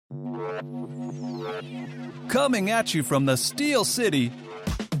Coming at you from the Steel City,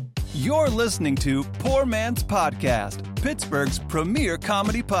 you're listening to Poor Man's Podcast, Pittsburgh's premier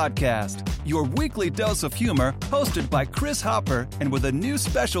comedy podcast. Your weekly dose of humor, hosted by Chris Hopper and with a new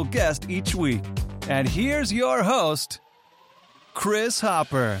special guest each week. And here's your host, Chris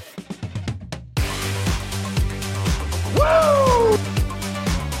Hopper. Woo!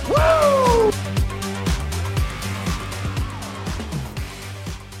 Woo!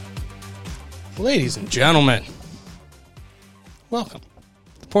 Ladies and gentlemen, welcome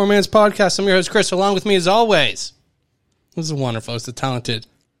to the Poor Man's Podcast. I'm your host, Chris. Along with me, as always, this is wonderful. It's the talented.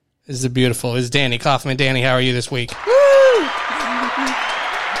 This is the beautiful. It's Danny Kaufman. Danny, how are you this week? Oh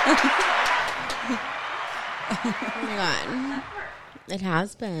my God. It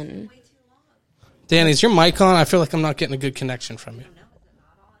has been. Danny, is your mic on? I feel like I'm not getting a good connection from you.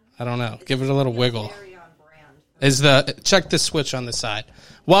 I don't know. Give it a little wiggle. Check the switch on the side.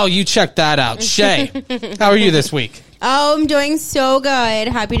 While you check that out, Shay, how are you this week? Oh, I'm doing so good.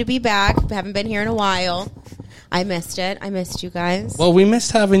 Happy to be back. Haven't been here in a while. I missed it. I missed you guys. Well, we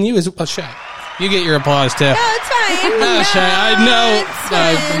missed having you as well. Shay, you get your applause too. No, it's fine. No, Shay, I know.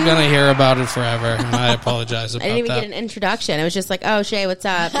 I'm going to hear about it forever, and I apologize about that. I didn't even get an introduction. It was just like, oh, Shay, what's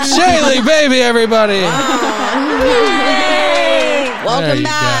up? Shaylee, baby, everybody. Welcome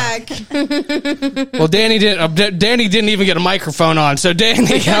back. Well, Danny didn't even get a microphone on. So,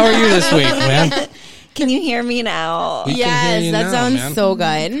 Danny, how are you this week, man? Can you hear me now? Yes, that sounds so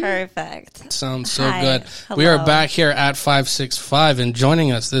good. Perfect. Sounds so Hi. good. Hello. We are back here at 565, and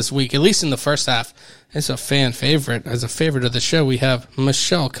joining us this week, at least in the first half, is a fan favorite. As a favorite of the show, we have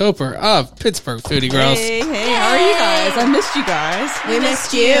Michelle Koper of Pittsburgh Foodie Girls. Hey, how are you guys? I missed you guys. We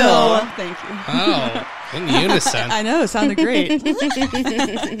missed you. Thank you. Oh, in unison. I know, it sounded great.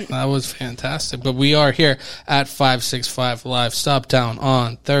 That was fantastic. But we are here at 565 Live. Stop down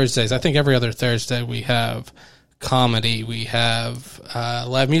on Thursdays. I think every other Thursday we have comedy. We have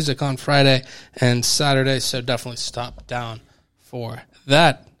live music on Friday and Saturday. So definitely stop down for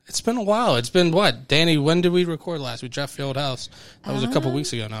that. It's been a while. It's been what? Danny, when did we record last? With Jeff Fieldhouse. That was a couple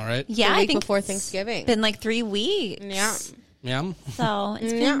weeks ago now, right? Yeah, The I week think before it's Thanksgiving. been like 3 weeks. Yeah. Yeah. So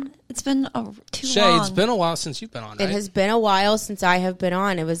it's been too Shay, long. it's been a while since you've been on, right? It has been a while since I have been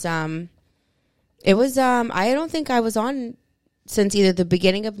on. It was I don't think I was on since either the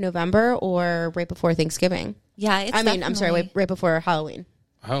beginning of November or right before Thanksgiving. Yeah, it's I'm sorry, right before Halloween.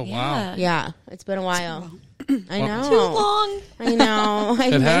 Oh, wow. Yeah, it's been a while. I know. Too long. I know. I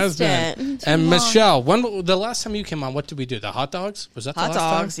It has missed been. it. And Michelle, when the last time you came on, what did we do? The hot dogs? Was that the Hot last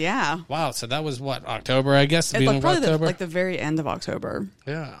dogs, time? yeah. Wow, so that was what, October, I guess? The It's beginning of probably October? the very end of October.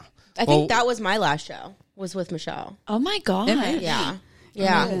 Yeah. I think that was my last show. Was with Michelle. Oh my God. Yeah.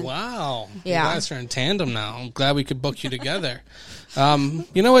 Yeah. Oh, wow. Yeah. You guys are in tandem now. I'm glad we could book you together. You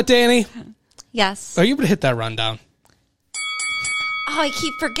know what, Danny? Yes. Are you able to hit that rundown? Oh, I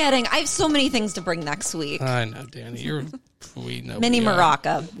keep forgetting. I have so many things to bring next week. I know, Danny. We know. Mini we are.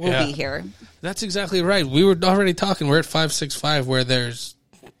 Maraca will Yeah. be here. That's exactly right. We were already talking. We're at 565 where there's,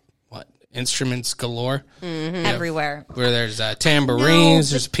 instruments galore. Everywhere. Where there's tambourines,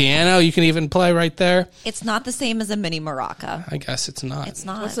 there's piano. You can even play right there. It's not the same as a mini Maraca. I guess it's not. It's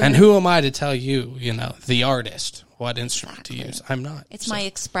not. And who am I to tell you, the artist, what instrument to use? I'm not. It's my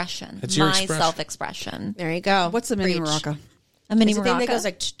expression. It's your my expression. self-expression. There you go. What's the mini Preach. maraca? A mini It's a Maraca. thing that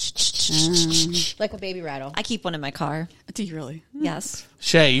goes like a baby rattle. I keep one in my car. Do you really? Yes.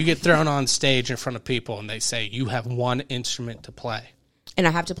 Shay, you get thrown on stage in front of people and they say you have one instrument to play. And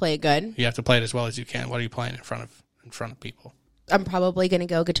I have to play it good. You have to play it as well as you can. What are you playing in front of people? I'm probably going to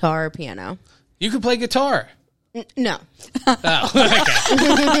go guitar or piano. You can play guitar. No. Oh,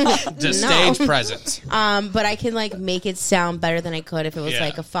 okay. Just stage presence. But I can make it sound better than I could if it was Yeah.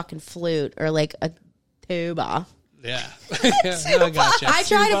 like a fucking flute or like a tuba. Yeah. I gotcha. I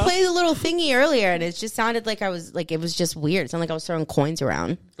tried to play the little thingy earlier and it just sounded like it was just weird. It sounded like I was throwing coins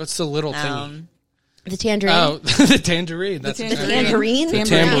around. What's the little thing? The tangerine. Oh, the tangerine. That's Tangerine? The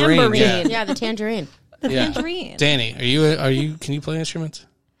tambourine. Yeah. Yeah, the tangerine. The Yeah. tangerine. Danny, can you play instruments?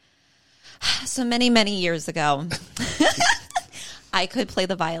 So many years ago, I could play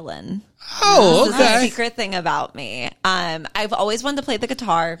the violin. Oh, This is the okay. secret thing about me. I've always wanted to play the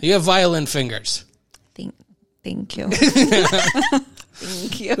guitar. You have violin fingers. Thank you.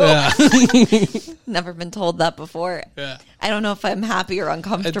 Thank you. Yeah. Never been told that before. Yeah. I don't know if I'm happy or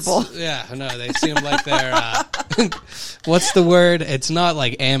uncomfortable. No, they seem like they're, what's the word? It's not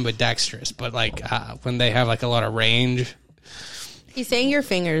like ambidextrous, but when they have a lot of range. He's saying your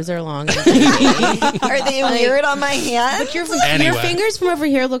fingers are long. Are they weird on my hand? But your Anyway. fingers from over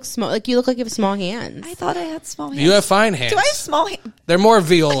here look small. Like you look like you have small hands. I thought I had small hands. You have fine hands. Do I have small hands? They're more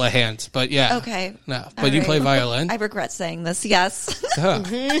viola hands, but yeah. Okay. No, but All you right. play violin? I regret saying this. Yes. Huh.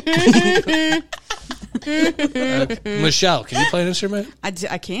 Michelle, can you play an instrument? I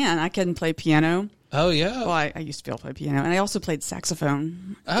can. I can play piano. Oh, yeah. Well, I used to be able to play piano, and I also played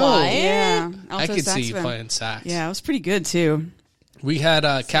saxophone. Oh, Yeah, I alto could see you saxophone. playing sax. Yeah, it was pretty good too. We had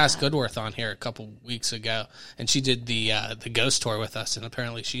Cass Goodworth on here a couple weeks ago, and she did the Ghost Tour with us, and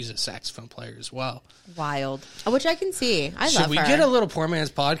apparently she's a saxophone player as well. Wild. Which I can see. I Should love we her. get a little Poor Man's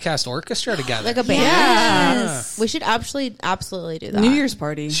Podcast orchestra together? like a band? Yes. We should absolutely do that. New Year's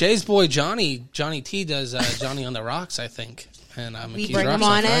party. Shay's boy Johnny T does Johnny on the Rocks, I think. And We McKee's Bring Rocks them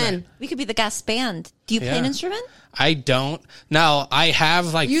on Friday. in. We could be the guest band. Do you play an Yeah. instrument? I don't. Now, I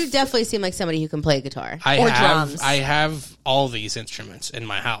have like You definitely seem like somebody who can play guitar. Or drums. I have all these instruments in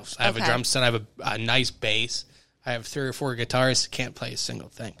my house. I have a Okay. drum set. I have a nice bass. I have 3 or 4 guitars. Can't play a single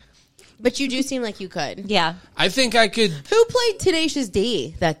thing. But you do seem like you could. Yeah. I think I could. Who played Tenacious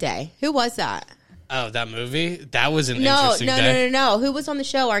D that day? Who was that? Oh, that movie. That was an No, interesting day. no. Who was on the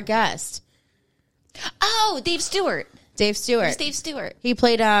show? Our guest, Oh, Dave Stewart. Dave Stewart. It's Dave Stewart. He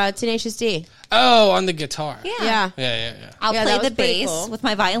played Tenacious D. Oh, on the guitar. Yeah. Yeah. Yeah. I'll Yeah, play that was the pretty bass cool. with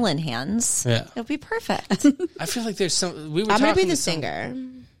my violin hands. Yeah. It'll be perfect. I feel like there's some. We were I'm gonna talking be the to some- singer.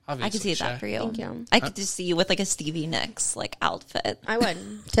 Obviously, I could see Shay. that for you. Thank you. I could just see you with like a Stevie Nicks like outfit. I would.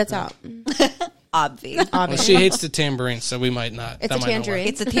 Tits out. Obvi. Well, she hates the tambourine, so we might not. It's that a might not work. tangerine.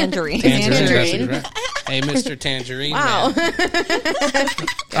 It's a tangerine. Tangerine. That's right. Hey, Mr. Tangerine. Wow.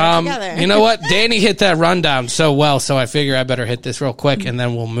 Man. together. You know what? Danny hit that rundown so well, so I figure I better hit this real quick, and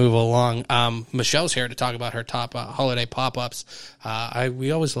then we'll move along. Michelle's here to talk about her top holiday pop-ups.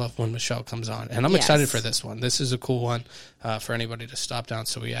 We always love when Michelle comes on, and I'm Yes. excited for this one. This is a cool one for anybody to stop down.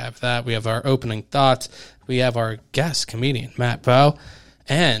 So we have that. We have our opening thoughts. We have our guest comedian, Matt Bowe.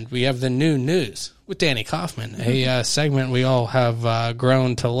 And we have the new news with Danny Kaufman, a segment we all have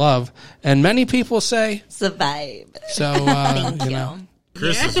grown to love. And many people say, It's the vibe. so, Thank you you. know.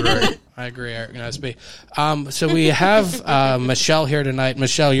 Chris is right. I agree, Eric Nesby. So we have Michelle here tonight.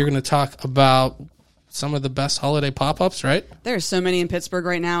 Michelle, you're going to talk about some of the best holiday pop-ups, right? There's so many in Pittsburgh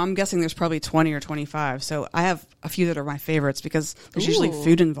right now. I'm guessing there's probably 20 or 25. So I have a few that are my favorites because there's usually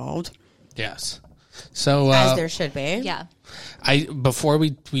food involved. Yes. So As there should be. Yeah. before we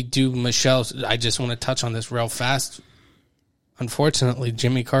do Michelle's, I just want to touch on this real fast. Unfortunately,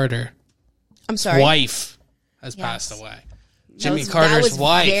 Jimmy Carter's I'm sorry. wife has Yes. passed away. That Jimmy was- Carter's that was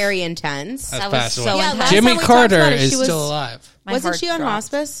wife very intense. has That was passed so away. intense. last Jimmy time we talked Carter about it, is she was- still alive. My Wasn't heart she on dropped.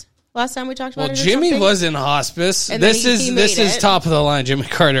 hospice? Last time we talked about Well, it or Jimmy something? was in hospice. And then This he is made it. top of the line. Jimmy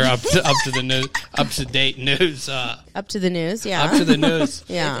Carter up to the news, up to date news, Up to the news, yeah. up to the news.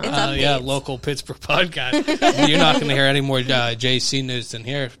 Yeah. It's Yeah, updates. local Pittsburgh podcast. You're not going to hear any more JC news than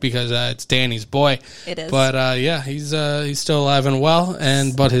here because it's Danny's boy. It is. But yeah, he's still alive and well,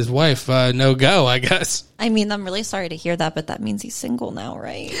 but his wife no go, I guess. I mean, I'm really sorry to hear that, but that means he's single now,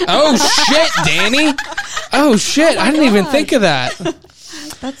 right? Oh shit, Danny! Oh shit, I didn't even think of that.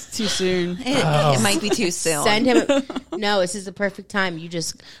 That's too soon. It might be too soon. Send him. No, this is the perfect time. You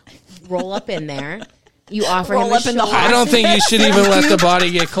just roll up in there. You offer Roll him a up in the shoulder. I don't think you should even let the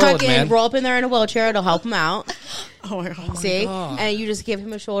body get cold, Fucking man. roll up in there in a wheelchair. It'll help him out. Oh my God. See? And you just give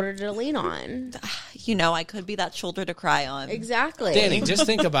him a shoulder to lean on. You know, I could be that shoulder to cry on. Exactly. Danny, just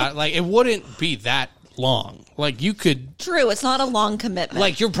think about it. Like, it wouldn't be that long. Like, you could, True, it's not a long commitment.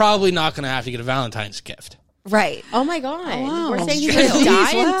 like, you're probably not going to have to get a Valentine's gift. right. Oh my God. wow. We're saying he's True. going to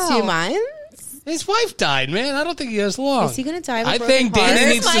die Wow. in 2 months? His wife died, man. I don't think he has long. Is he going to die of a I broken think heart? Danny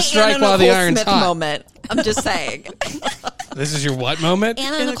This needs is to my strike Anna while the Nicole iron's Smith hot. moment. I'm just saying. This is your what moment?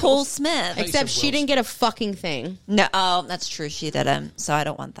 Anna Nicole Smith. Except she didn't get a fucking thing. No, that's true. She didn't. So I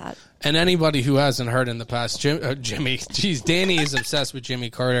don't want that. And anybody who hasn't heard in the past, Jimmy, geez, Danny is obsessed with Jimmy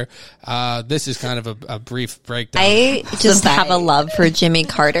Carter. This is kind of a brief breakdown. I just have a love for Jimmy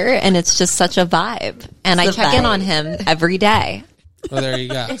Carter, and it's just such a vibe. And I check in on him every day. Well, there you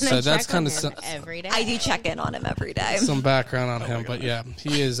go. So I that's check on kind of him every day. I do check in on him every day. some background on him, but yeah,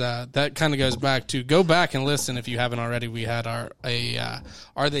 he is. That kind of goes back to go back and listen if you haven't already. We had Are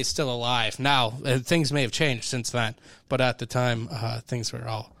They Still Alive? Now things may have changed since then, but at the time things were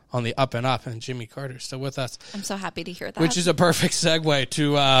all on the up and up, and Jimmy Carter's still with us, I'm so happy to hear that. which is a perfect segue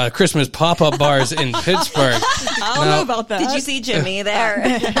to Christmas pop-up bars in Pittsburgh. I don't know about that. Did you see Jimmy there?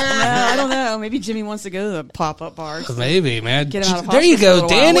 I don't know. Maybe Jimmy wants to go to the pop-up bars. Maybe, man. Get him out of There you hospice for a go, little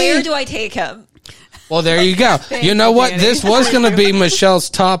while. Danny. Where do I take him? Well, there you go. You know what? Danny. This was going to be Michelle's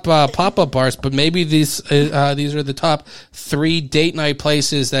top pop-up bars, but maybe these are the top 3 date night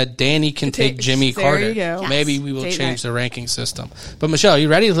places that Danny can take Jimmy there Carter. you go. Yes. Maybe we will Date change night. the ranking system. But Michelle, you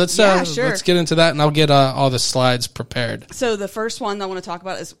ready? Let's Yeah, sure. let's get into that, and I'll get all the slides prepared. So the first one I want to talk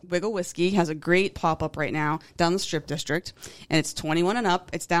about is Wiggle Whiskey. Has a great pop-up right now down the Strip District, and it's 21 and up.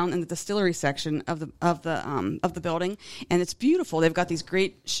 It's down in the distillery section of the building, and it's beautiful. They've got these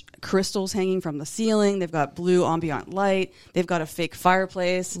great crystals hanging from the ceiling. They've got blue ambient light. They've got a fake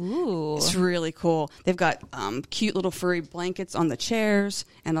fireplace. Ooh. It's really cool. They've got cute little furry blankets on the chairs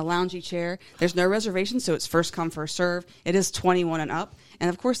and a loungy chair. There's no reservation, so it's first come, first serve. It is 21 and up, and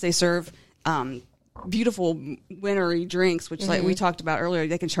of course they serve beautiful wintery drinks, which like we talked about earlier.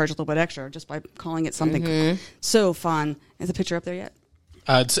 They can charge a little bit extra just by calling it something so fun. Is the picture up there yet?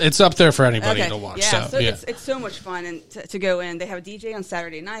 It's up there for anybody to watch. Yeah, So, it's so much fun and to go in. They have a DJ on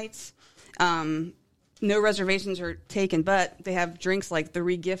Saturday nights. No reservations are taken, but they have drinks like the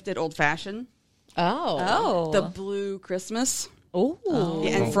regifted old fashioned, the blue Christmas,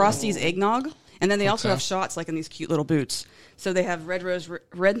 and Frosty's eggnog. And then they also have shots like in these cute little boots. So they have Red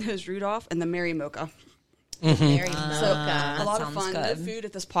Nose Rudolph and the Merry Mocha. Very So mocha. a lot of sounds fun. No good. food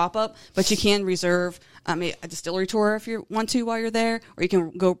at this pop-up, but you can reserve a distillery tour if you want to while you're there, or you can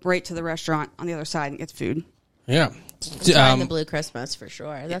go right to the restaurant on the other side and get food. yeah. Trying the Blue Christmas for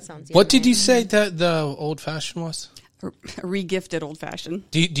sure. That sounds. What did yummy. you say that the old fashioned was? Regifted old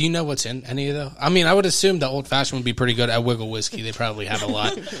fashioned. Do you know what's in any of those? I mean, I would assume the old fashioned would be pretty good at Wiggle Whiskey. They probably have a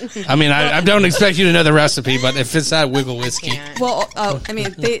lot. I mean, I don't expect you to know the recipe, but if it's at Wiggle Whiskey, Well, I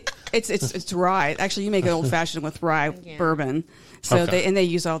mean, it's rye. Actually, you make an old fashioned with rye bourbon. So they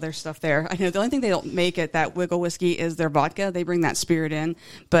use all their stuff there. I know the only thing they don't make at that Wiggle Whiskey is their vodka. They bring that spirit in,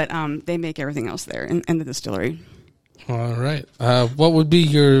 but they make everything else there in the distillery. all right. What would be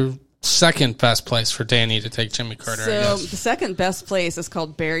your second best place for Danny to take Jimmy Carter? I So guess. the second best place is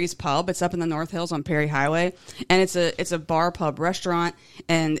called Barry's Pub. It's up in the North Hills on Perry Highway, and it's a bar pub restaurant,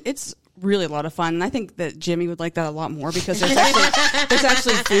 and it's really a lot of fun. And I think that Jimmy would like that a lot more because there's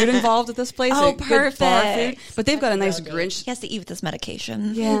actually food involved at this place. Oh, like good bar food. perfect. But they've got a nice Grinch. He has to eat with this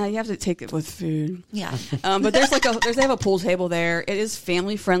medication. Yeah, you have to take it with food. Yeah. But they have a pool table there. It is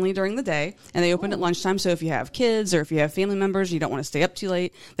family friendly during the day, and they open at lunchtime. So if you have kids or if you have family members, you don't want to stay up too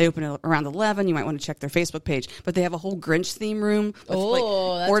late. They open at around 11. You might want to check their Facebook page. But they have a whole Grinch theme room with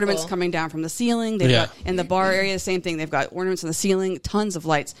that's ornaments cool. coming down from the ceiling. They've got in the bar area the same thing. They've got ornaments on the ceiling, tons of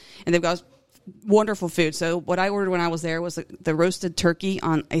lights, and they've got wonderful food. So what I ordered when I was there was the roasted turkey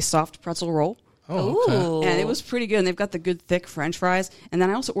on a soft pretzel roll. Oh, okay. Ooh. And it was pretty good. And they've got the good thick French fries. And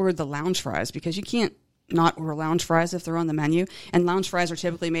then I also ordered the lounge fries because you can't not order lounge fries if they're on the menu. And lounge fries are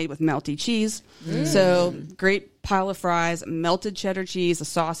typically made with melty cheese. So great pile of fries, melted cheddar cheese, the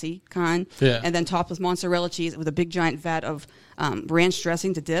saucy kind. Yeah. And then topped with mozzarella cheese with a big giant vat of ranch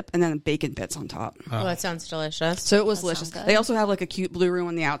dressing to dip, and then bacon bits on top. Oh, that sounds delicious. So it was delicious. sounds good. They also have like a cute blue room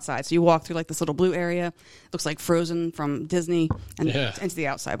on the outside. So you walk through like this little blue area. It looks like Frozen from Disney, and into the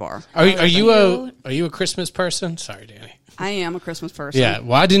outside bar. Are you a Christmas person? Sorry, Danny. I am a Christmas person. Yeah,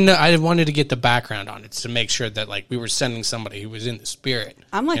 well, I didn't know. I wanted to get the background on it to make sure that like we were sending somebody who was in the spirit.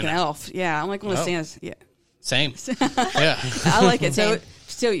 I'm like you an know? elf. Yeah, I'm like one of Santa's. Yeah, Same. Yeah. I like it.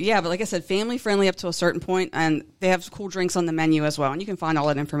 So yeah, but like I said, family friendly up to a certain point, and they have cool drinks on the menu as well, and you can find all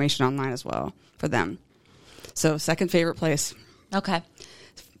that information online as well for them. So second favorite place. Okay.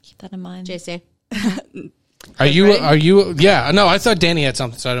 Keep that in mind. JC. Are you? Yeah. No, I thought Danny had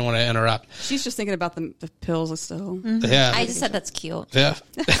something, so I didn't want to interrupt. She's just thinking about the pills still. Yeah. I just said that's cute. Yeah.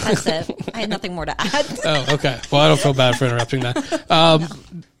 That's it. I had nothing more to add. Oh, okay. Well, I don't feel bad for interrupting that.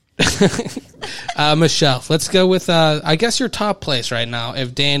 Michelle, let's go with, I guess your top place right now,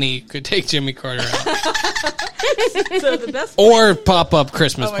 if Danny could take Jimmy Carter out. So the best Or pop-up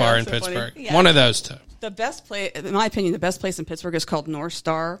Christmas Oh my bar God, in so Pittsburgh. funny. Yeah. One of those two. The best place, in my opinion, the best place in Pittsburgh is called North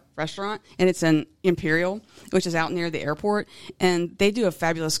Star Restaurant, and it's in Imperial, which is out near the airport. And they do a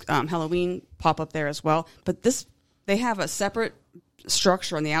fabulous Halloween pop up there as well. But they have a separate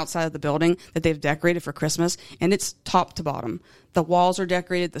structure on the outside of the building that they've decorated for Christmas, and it's top to bottom. The walls are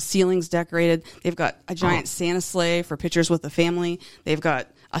decorated, the ceiling's decorated. They've got a giant Santa sleigh for pictures with the family. They've got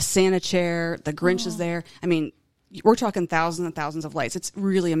a Santa chair. The Grinch is there. I mean, we're talking thousands and thousands of lights. It's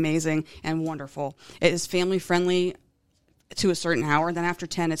really amazing and wonderful. It is family friendly to a certain hour. Then after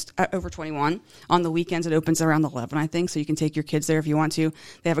 10, it's over 21. On the weekends, it opens around 11, I think. So you can take your kids there if you want to.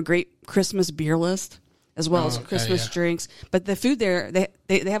 They have a great Christmas beer list as well as Christmas drinks. But the food there, they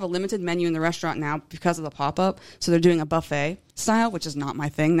They have a limited menu in the restaurant now because of the pop-up. So they're doing a buffet style, which is not my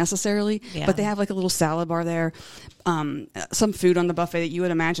thing necessarily. Yeah. But they have like a little salad bar there. Some food on the buffet that you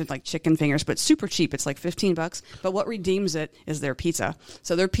would imagine like chicken fingers, but super cheap. It's like $15. But what redeems it is their pizza.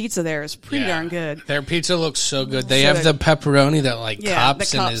 So their pizza there is pretty darn good. Their pizza looks so good. They So have good. the pepperoni that like that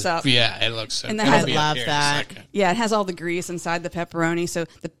cups and cups up. yeah, it looks so And good. that has- I'll be I love here in a that. second. Yeah, it has all the grease inside the pepperoni. So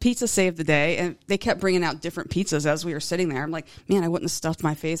the pizza saved the day. And they kept bringing out different pizzas as we were sitting there. I'm like, man, I wouldn't have stuffed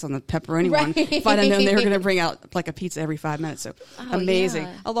my face on the pepperoni one if I'd have known they were going to bring out like a pizza every 5 minutes. So amazing.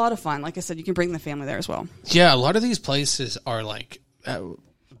 yeah. A lot of fun. Like I said, you can bring the family there as well. Yeah, a lot of these places are like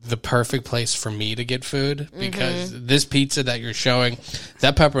the perfect place for me to get food because this pizza that you're showing,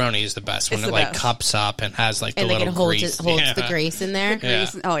 that pepperoni is the best when It's it the like best. cups up and has like the And like little it holds, grease. holds the grease in there. Yeah.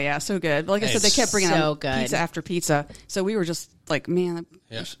 Oh, yeah, so good. But like I said, they It's kept bringing so out good. pizza after pizza. So we were just like, man,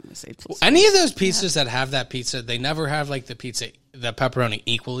 Yeah. I should have saved Any of those pizzas that have that pizza, they never have like the pepperoni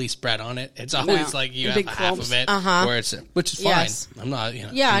equally spread on it. It's always No. like you The have big half clumps. of it, where it's which is fine. Yes. I'm not,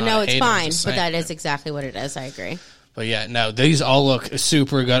 Yeah, I'm not no, a it's hater, I'm fine, just but saying. that is exactly what it is. I agree. But yeah, no, these all look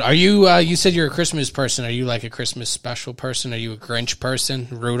super good. Are you? You said you're a Christmas person. Are you like a Christmas special person? Are you a Grinch person?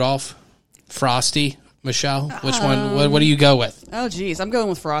 Rudolph, Frosty, Michelle? Which one? What do you go with? Oh, geez. I'm going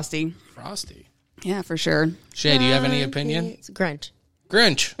with Frosty. Frosty. Yeah, for sure. Shay, do you have any opinion? It's Grinch.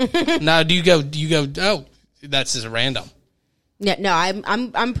 Grinch. Now, do you go? Oh, that's just random. Yeah, no,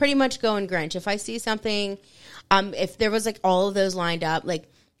 I'm pretty much going Grinch. If I see something, if there was like all of those lined up, like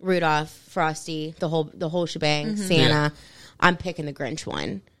Rudolph, Frosty, the whole shebang, Santa, Yeah. I'm picking the Grinch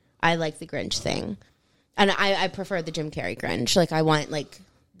one. I like the Grinch thing, and I prefer the Jim Carrey Grinch. Like I want like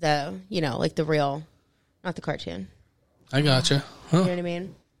the like the real, not the cartoon. I gotcha. You Huh. know what I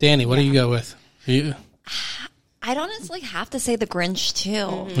mean? Danny, what do you go with? You? I'd honestly have to say the Grinch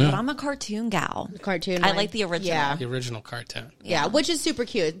too, but I'm a cartoon gal. The cartoon. I one. like the original. Yeah. The original cartoon. Yeah, which is super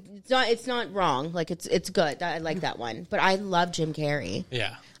cute. It's not wrong. Like it's good. I like that one. But I love Jim Carrey.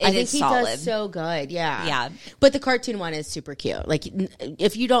 Yeah. I It think is he solid. does so good. Yeah. Yeah. But the cartoon one is super cute. Like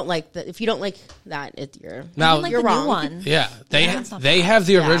if you don't like that, you're Now, Like You're the wrong. new one. yeah, they it's not they have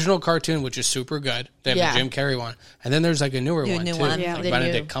the original cartoon, which is super good. They have Yeah. the Jim Carrey one, and then there's like a newer New- one new too, one. Yeah. like The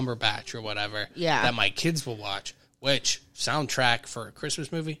Benedict new- Cumberbatch or whatever. Yeah. that my kids will watch. Which soundtrack for a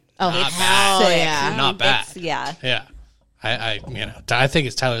Christmas movie? Oh, not it's bad. hell yeah. Not bad. Yeah. Yeah. I think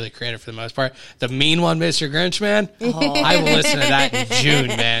it's Tyler the Creator for the most part. The mean one, Mr. Grinch, man. I will listen to that in June,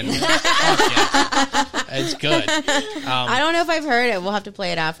 man. Fuck yeah. It's good. I don't know if I've heard it. We'll have to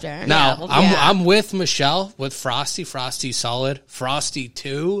play it after. Now, Yeah. I'm with Michelle with Frosty. Frosty's solid. Frosty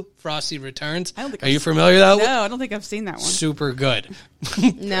 2. Frosty Returns. I don't think Are I've you familiar with that one? No, I don't think I've seen that one. Super good.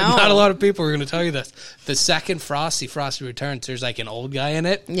 No. Not a lot of people are going to tell you this. The second Frosty Returns, there's like an old guy in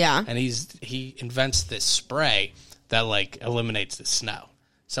it. Yeah. And he invents this spray that like eliminates the snow.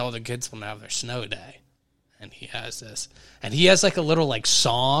 So all the kids will have their snow day. And he has this. And he has like a little like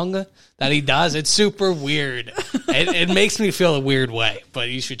song that he does. It's super weird. It makes me feel a weird way, but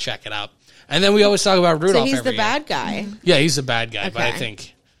you should check it out. And then we always talk about Rudolph So he's every the year. bad guy. Yeah, he's the bad guy, but I Okay.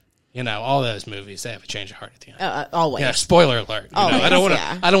 think, all those movies, they have a change of heart at the end. Always. Yeah, spoiler alert. Always, I don't want to.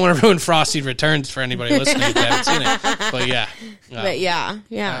 yeah. I don't want to ruin Frosty Returns for anybody listening if they haven't seen it. But yeah, But yeah.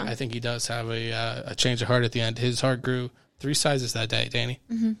 I think he does have a change of heart at the end. His heart grew 3 sizes that day, Danny.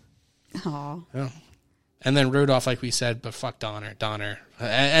 Aw. Yeah. And then Rudolph, like we said, but fuck Donner.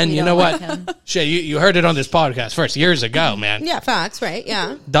 And you know what? Shit, you heard it on this podcast first years ago, man. Yeah, facts, right?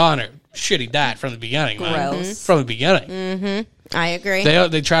 Yeah. Donner, shitty dad from the beginning, man. Gross. From the beginning. I agree.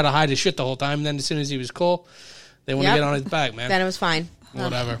 They try to hide his shit the whole time, and then as soon as he was cool, they want to Yep. get on his back, man. Then it was fine.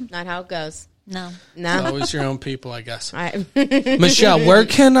 Whatever. Not how it goes. No. No. Always your own people, I guess. I, Michelle, where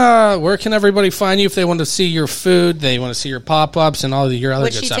can everybody find you if they want to see your food, they want to see your pop-ups and all of your other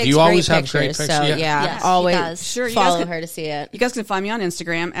Which good she stuff? takes You always great have great pictures, pictures. so yeah, Yes, she always does. Sure, you guys follow could- her to see it. You guys can find me on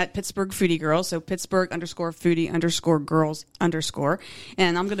Instagram at Pittsburgh Foodie Girls. So Pittsburgh_foodie_girls_.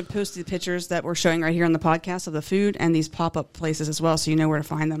 And I'm going to post the pictures that we're showing right here on the podcast of the food and these pop-up places as well, so you know where to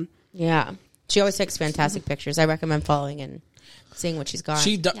find them. Yeah. She always takes fantastic pictures. I recommend following and seeing what she's got.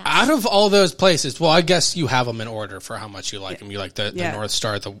 Out of all those places, well, I guess you have them in order for how much you like them. You like the Yeah. North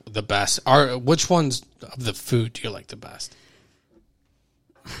Star the best. Which ones of the food do you like the best?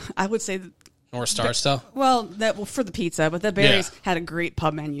 I would say that, North Star still? for the pizza, but the Berries had a great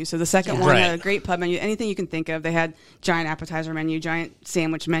pub menu. So the second one Right. had a great pub menu. Anything you can think of. They had giant appetizer menu, giant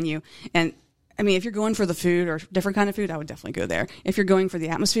sandwich menu. And I mean, if you're going for the food or different kind of food, I would definitely go there. If you're going for the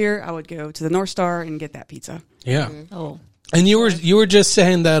atmosphere, I would go to the North Star and get that pizza. Yeah. Oh. And you were just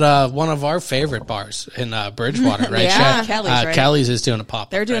saying that one of our favorite bars in Bridgewater, right? Yeah. Shay? Kelly's, right? Kelly's is doing a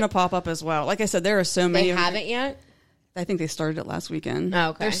pop-up. They're doing right? a pop-up as well. Like I said, there are so They many. haven't yet? I think they started it last weekend. Oh,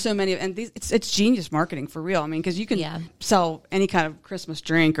 okay. There's so many, and it's genius marketing for real. I mean, because you can sell any kind of Christmas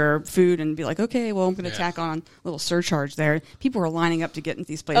drink or food and be like, okay, well, I'm going to tack on a little surcharge there. People are lining up to get into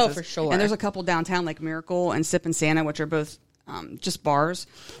these places. Oh, for sure. And there's a couple downtown like Miracle and Sip and Santa, which are both just bars,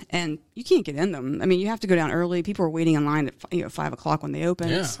 and you can't get in them. I mean, you have to go down early. People are waiting in line at 5 o'clock when they open.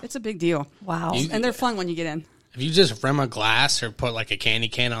 Yeah. It's a big deal. Wow. And they're fun when you get in. If you just rim a glass or put like a candy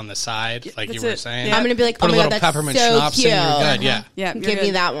can on the side, like you were saying, Yeah. I'm going to be like, put oh a my little God, that's peppermint so schnapps cute. in, you're good. Yeah. Yeah, you're Give me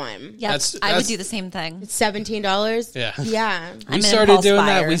good. that one. Yep, That's- I would that's- do the same thing. It's $17. Yeah. Yeah. We I'm an started impulse doing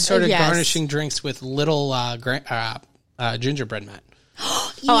that. buyer. We started Yes. garnishing drinks with little gingerbread mat.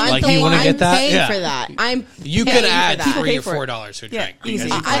 Oh, I'm Like, you paying, wanna I'm get that? paying Yeah. for that. I'm You paying could add for that. $3 or for it. $4 to a Yeah, drink. easy.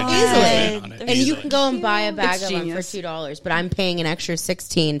 because you can Easily. on it. And you can go and buy a bag It's of them for genius. $2, but I'm paying an extra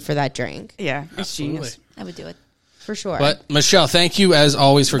 $16 for that drink Yeah, it's Absolutely. genius. I would do it. for sure. But Michelle, thank you as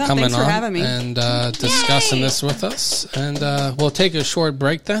always for No, coming thanks for on having me. and discussing this with us. And we'll take a short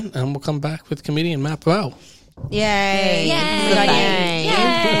break then, and we'll come back with comedian Matt Bow. Yay! Yay. Oh my God,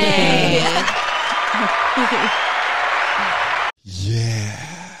 yay! Yeah.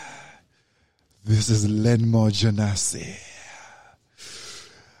 This is Lenmore Janassi.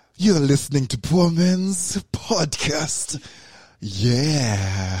 You're listening to Poor Man's Podcast.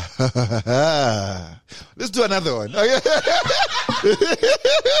 Yeah. Let's do another one.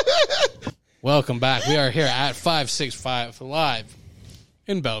 Welcome back. We are here at 565 Live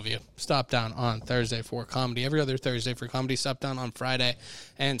in Bellevue. Stop down on Thursday for comedy. Every other Thursday for comedy. Stop down on Friday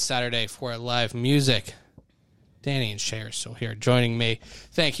and Saturday for live music. Danny and Shay are still here joining me.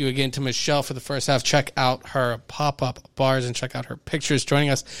 Thank you again to Michelle for the first half. Check out her pop-up bars and check out her pictures.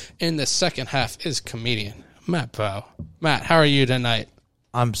 Joining us in the second half is comedian Matt Bow. Matt, how are you tonight?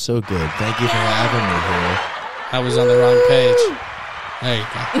 I'm so good. Thank you for having me I was on the wrong page. There you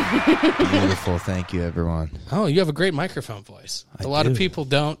go. here. Beautiful. Thank you, everyone. Oh, you have a great microphone voice. A lot of do. people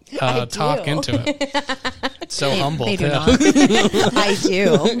don't talk into it. It's so humble. They do too. not. I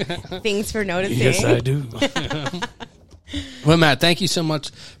do. Thanks for noticing. Yes, I do. Well, Matt, thank you so much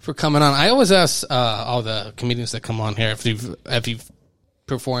for coming on. I always ask all the comedians that come on here if you've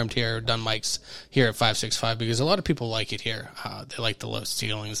performed here or done mics here at 565 because a lot of people like it here. They like the low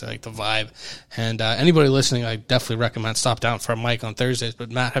ceilings, they like the vibe, and anybody listening, I definitely recommend stop down for a mic on Thursdays.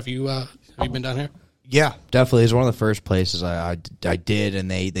 But Matt, have you been down here? Yeah, definitely. It's one of the first places I did, and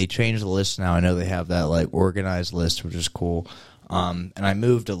they changed the list now. I know they have that like organized list, which is cool. And I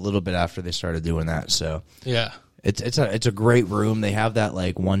moved a little bit after they started doing that, so Yeah. it's a great room. They have that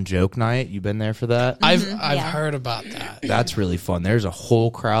like one joke night. You been there for that? I've Yeah. heard about that. That's really fun. There's a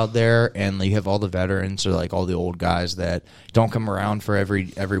whole crowd there, and you have all the veterans or like all the old guys that don't come around for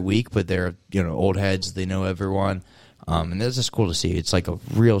every week, but they're old heads. They know everyone, and it's just cool to see. It's like a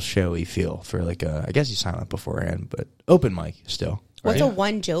real showy feel for like I guess you sign up beforehand, but open mic still. What's a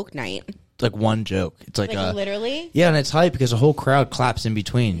one joke night? It's like one joke. It's like Literally? yeah, and it's hype because the whole crowd claps in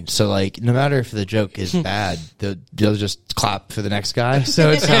between. So like, no matter if the joke is bad, they'll just clap for the next guy. So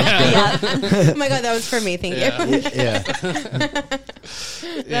it sounds good. Oh my God, that was for me. Thank you. Yeah.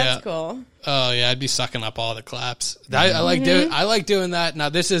 That's cool. Oh yeah, I'd be sucking up all the claps. I like doing that. Now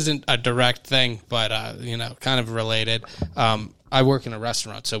this isn't a direct thing, but kind of related. I work in a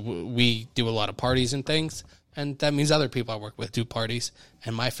restaurant, so we do a lot of parties and things, and that means other people I work with do parties.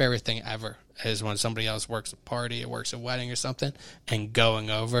 And my favorite thing ever is when somebody else works a party or works a wedding or something, and going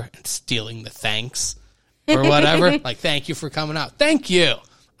over and stealing the thanks or whatever. Like, thank you for coming out. Thank you.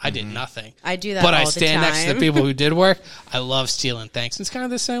 I did nothing. I do that But all I the stand next to the time. people who did work. I love stealing thanks. It's kind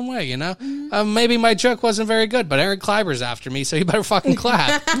of the same way, maybe my joke wasn't very good, but Aaron Kleiber's after me, so you better fucking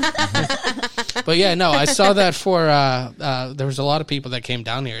clap. But yeah, no, I saw that for, there was a lot of people that came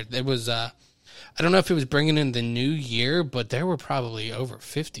down here. It was, I don't know if it was bringing in the new year, but there were probably over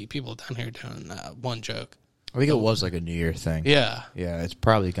 50 people down here doing one joke. I think it was like a New Year thing. Yeah. Yeah, it's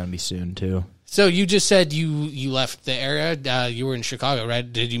probably going to be soon, too. So you just said you left the area. You were in Chicago, right?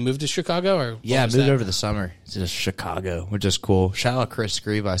 Did you move to Chicago? Or Yeah, I moved over the summer to Chicago, which is cool. Shout out Chris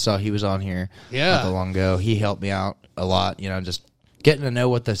Screeve. I saw he was on here not that long ago. He helped me out a lot, just getting to know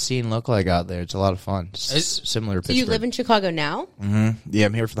what the scene looked like out there. It's a lot of fun. It's similar to So Pittsburgh. you live in Chicago now? Yeah,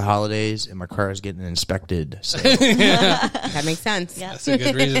 I'm here for the holidays, and my car is getting inspected. So. That makes sense. That's a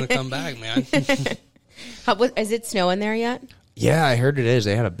good reason to come back, man. Is it snowing there yet? Yeah, I heard it is.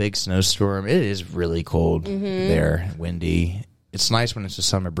 They had a big snowstorm. It is really cold there, windy. It's nice when it's a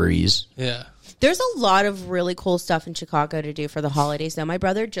summer breeze. Yeah. There's a lot of really cool stuff in Chicago to do for the holidays. Now, my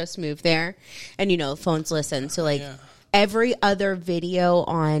brother just moved there, and phones listen. So, every other video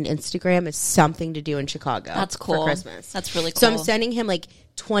on Instagram is something to do in Chicago. That's cool. For Christmas. That's really cool. So I'm sending him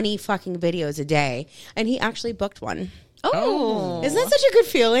 20 fucking videos a day, and he actually booked one. Oh. Isn't that such a good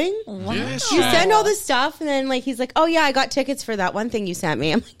feeling? Wow. Yeah, You sure. send all this stuff, and then like he's like, "Oh yeah, I got tickets for that one thing you sent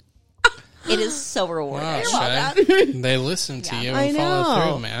me." I'm like, It is so rewarding. Wow, Shay. They listen to you I and know,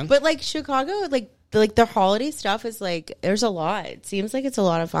 follow through, man. But like Chicago, like the holiday stuff is like there's a lot. It seems like it's a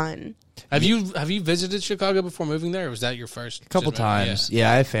lot of fun. Have you visited Chicago before moving there, or was that your first? A couple visit? times.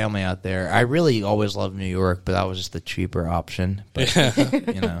 Yeah, I have family out there. I really always loved New York, but that was just the cheaper option. But,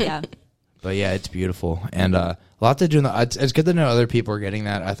 you know. Yeah. But yeah, it's beautiful. And a lot to do. It's good to know other people are getting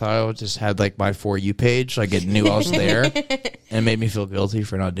that. I thought I would just had like my For You page, so I knew I was there. And it made me feel guilty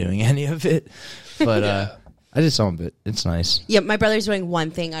for not doing any of it. But I did some of it. It's nice. Yeah, my brother's doing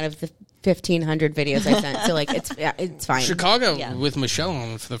one thing out of the 1,500 videos I sent, so like it's fine. Chicago Yeah. with Michelle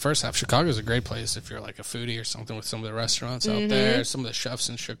on for the first half. Chicago's a great place if you're like a foodie or something with some of the restaurants Mm-hmm. out there, some of the chefs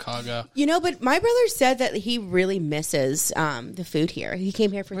in Chicago. You know, but my brother said that he really misses the food here. He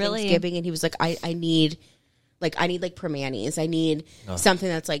came here for Really? Thanksgiving, and he was like, I need like permanis. I need something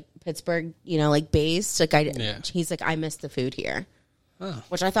that's like Pittsburgh, like based. Like he's like, I miss the food here.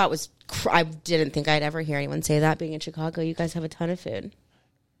 Which I thought was, I didn't think I'd ever hear anyone say that. Being in Chicago, you guys have a ton of food.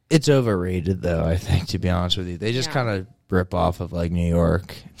 It's overrated, though, I think, to be honest with you. They just kind of rip off of, like, New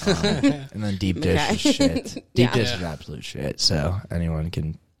York. And then deep dish is shit. Deep dish is absolute shit. So anyone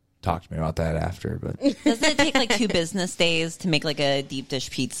can talk to me about that after. But Doesn't it take like 2 business days to make like a deep dish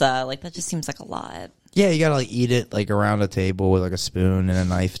pizza? Like that just seems like a lot. yeah, you got to, like, eat it, like, around a table with, like, a spoon and a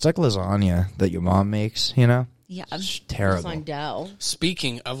knife. It's like lasagna that your mom makes, you know? Yeah. It's terrible. On dough.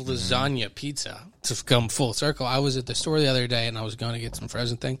 Speaking of lasagna pizza, to come full circle, I was at the store the other day and I was going to get some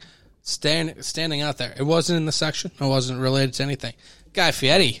frozen thing. Standing out there, it wasn't in the section. It wasn't related to anything. Guy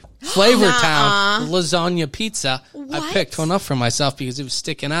Fieri, Flavortown lasagna pizza. I picked one up for myself because it was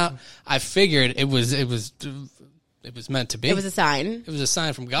sticking out. I figured it was meant to be. It was a sign. It was a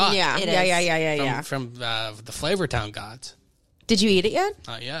sign from God. Yeah, It yeah. From, from the Flavortown gods. Did you eat it yet?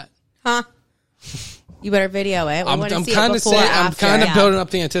 Not yet. Huh? You better video it. We I'm want to see kind it of before, I'm after. kind of Yeah. building up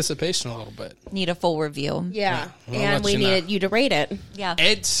the anticipation a little bit. Need a full review. Yeah, I'll and let we you know. needed you to rate it. Yeah.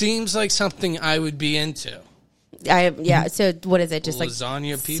 It seems like something I would be into. So what is it? Just like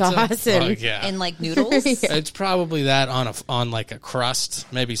Lasagna pizza. sauce and Oh, yeah. And like noodles. It's probably that on like a crust,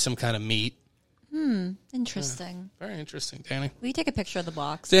 maybe some kind of meat. Interesting. Very interesting, Danny. Will you take a picture of the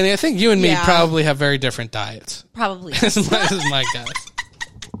box? Danny, I think you and me Yeah. probably have very different diets. Probably. This is my guess.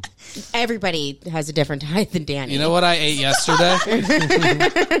 everybody has a different diet than Danny. You know what I ate yesterday?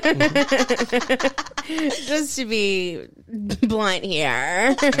 Just to be blunt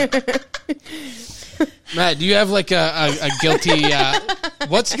here. Matt, do you have like a guilty...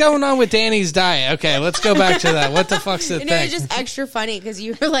 what's going on with Danny's diet? Okay, let's go back to that. What the fuck's the And it thing? was just extra funny because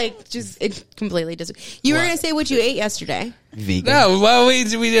you were like, it completely just. You were What? going to say what you ate yesterday. Vegan. No, well, we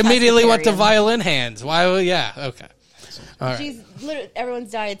immediately went to Pescatarian. violin hands. Why? Yeah, okay. All right. She's literally,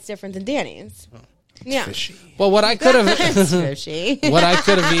 everyone's diet's different than Danny's. Yeah. Well, what I could have... Fishy. what I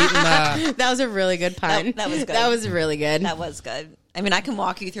could have eaten... That was a really good pun. That was good. That was really good. That was good. I mean, I can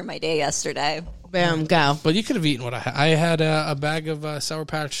walk you through my day yesterday. Boom, go. But you could have eaten what I had. I had a bag of Sour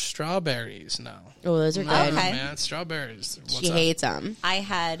Patch strawberries now. Oh, those are good. Okay. Man, strawberries. What's She up? hates them. I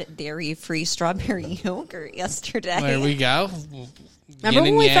had dairy-free strawberry yogurt yesterday. There we go. Remember Yin when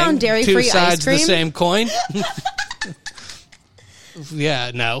and we yang, found dairy-free two ice sides of the cream? same coin?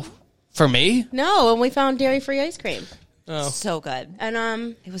 Yeah, no. For me? No, when we found dairy-free ice cream. Oh. So good.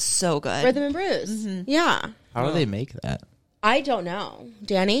 And It was so good. Rhythm and Brews. Yeah. How do they make that? I don't know.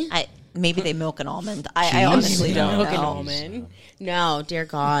 Danny? Maybe they milk an almond. I honestly don't Milk and know. almond. No, dear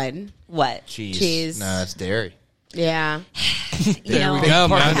God. What? Cheese. No, it's dairy. Yeah. You know, we go,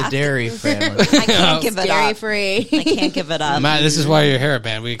 Part man. of the dairy family. I can't give it up. Dairy-free. I can't give it up. Matt, this is why you're here,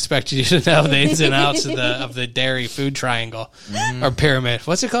 man. We expect you to know the ins and outs of the dairy food triangle or pyramid.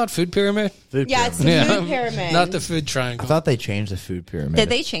 What's it called? Food pyramid? Food Yeah, it's pyramid. the food pyramid. Not the food I triangle. thought they changed the food pyramid. Did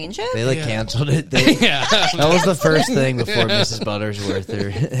they change it? They canceled it. They, Yeah. that was the first thing before Mrs.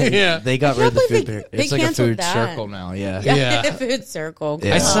 Buttersworth. Yeah. They got rid of the believe food they- pyramid. they It's like a canceled food that. circle now. Yeah. Yeah. Food circle.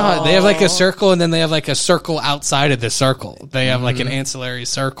 Yeah. I saw it. They have like a circle, and then they have like a circle outside of the circle. They have like an ancillary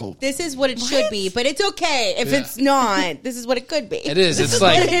circle. This is what it should be, but it's okay if Yeah. it's not. This is what it could be. It is. It's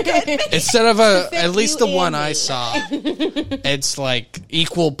like instead of at least the you one and I me. saw, it's like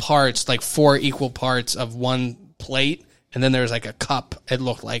equal parts, like 4 equal parts of one plate, and then there's like a cup. It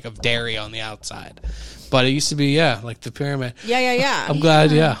looked like of dairy on the outside, but it used to be like the pyramid. Yeah. I'm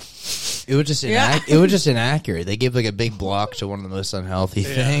glad. Yeah, It's It was just inaccurate. They gave like a big block to one of the most unhealthy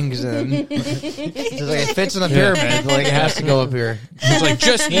things, and it's like it fits in the pyramid. Like it has to go up here. It's like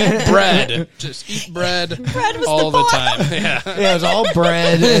just eat bread. Just eat bread. Bread was all the time. Yeah. Yeah, it was all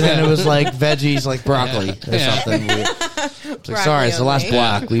bread, and then it was like veggies, like broccoli or something. It's like, sorry, it's the last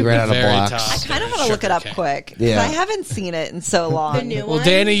block. We ran out of Very blocks. top. I kind of want to look it up quick. Yeah. I haven't seen it in so long. The new Well, one?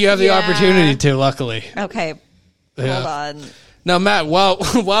 Danny, you have the opportunity to. Luckily. Okay. Yeah. Hold on. Now, Matt,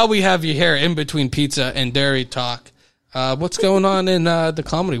 while we have you here in between pizza and dairy talk, what's going on in the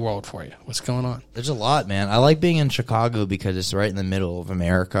comedy world for you? What's going on? There's a lot, man. I like being in Chicago because it's right in the middle of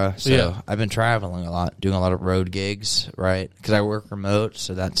America. So Yeah. I've been traveling a lot, doing a lot of road gigs, right? Because I work remote,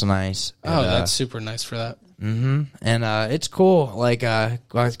 so that's nice. Oh, And, that's super nice for that. and it's cool. Like I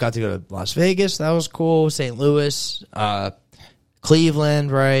got to go to Las Vegas. That was cool. St. Louis,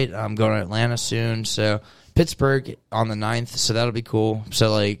 Cleveland, right? I'm going to Atlanta soon. So Pittsburgh on the 9th. So that'll be cool.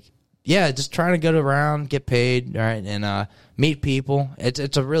 So like, yeah, just trying to go around, get paid, right, and meet people.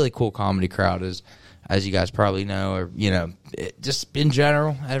 It's a really cool comedy crowd, as you guys probably know, or just in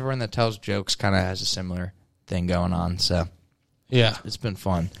general, everyone that tells jokes kind of has a similar thing going on. So Yeah. it's been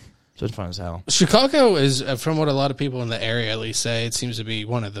fun. It's been fun as hell. Chicago is, from what a lot of people in the area at least say, it seems to be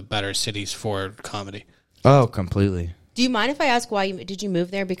one of the better cities for comedy. Oh, completely. Do you mind if I ask why did you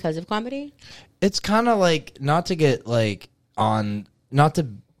move there because of comedy? It's kind of like not to get like on, not to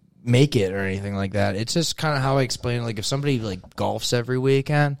make it or anything like that. It's just kind of how I explain it. Like if somebody like golfs every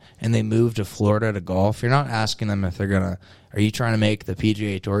weekend and they move to Florida to golf, you're not asking them if they're gonna. Are you trying to make the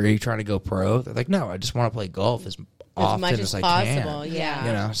PGA Tour? Are you trying to go pro? They're like, no, I just want to play golf as often much as as I possible, can.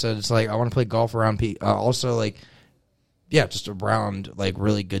 yeah. So it's like I want to play golf around people. Also, like, yeah, just around like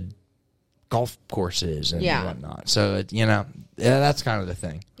really good golf courses and whatnot. So that's kind of the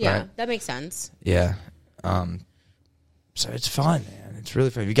thing. Yeah, right? that makes sense. Yeah. So it's fun, man. It's really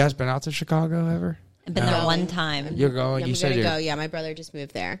fun. Have you guys been out to Chicago ever? I've been there one time. You're going. I'm You said gonna you're. go. Yeah, my brother just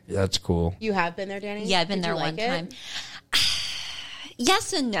moved there. That's cool. You have been there, Danny? Yeah, I've been Did there you one like it? time.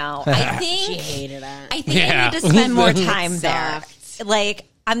 Yes and no. I think She hated it. I think I need to spend more time there. Sucked. Like,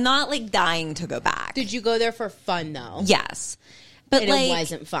 I'm not like dying to go back. Did you go there for fun though? Yes. But And like, it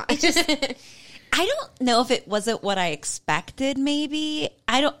wasn't fun. I don't know if it wasn't what I expected, maybe.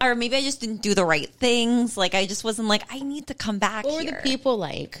 Or maybe I just didn't do the right things. Like, I just wasn't like, I need to come back What were here. the people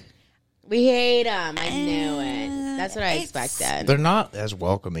like? We hate them. I knew it. That's what I it's- expected. They're not as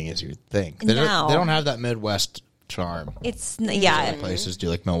welcoming as you think. They No. don't have that Midwest charm. It's, yeah. Other places do,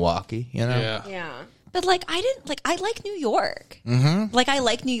 like Milwaukee, you know? Yeah. Yeah. But like I like New York. Mm-hmm. Like I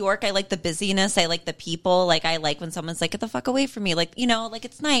like New York. I like the busyness. I like the people. Like I like when someone's like, "Get the fuck away from me!" Like like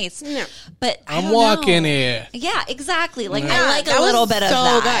it's nice. No. But I'm walking know. here. Yeah, exactly. Like Yeah, I like that a little was bit of so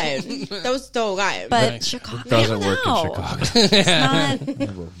that. good. That was so good. But Chicago Doesn't I work don't in know. Chicago. It's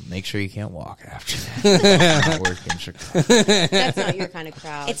not. Well, make sure you can't walk after that. Not work in Chicago. that's not your kind of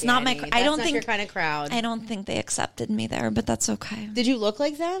crowd. It's not my. Danny. I That's don't not think your kind of crowd. I don't think they accepted me there, but that's okay. Did you look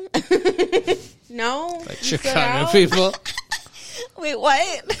like them? No. Like You stood Chicago out? people. Wait,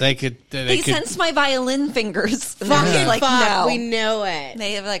 what? They could. They could. sensed my violin fingers. And Fucking they were like, fuck. no. We know it.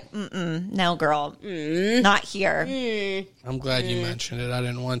 They were like, no, girl, not here. I'm glad you mentioned it. I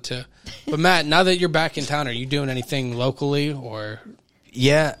didn't want to. But Matt, now that you're back in town, are you doing anything locally or?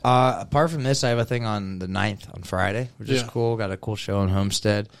 Yeah. Apart from this, I have a thing on the 9th on Friday, which is Yeah. cool. Got a cool show in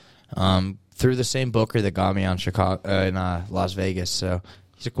Homestead. Through the same booker that got me on Chicago in Las Vegas. So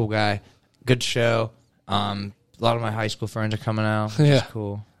he's a cool guy. Good show. A lot of my high school friends are coming out. Which is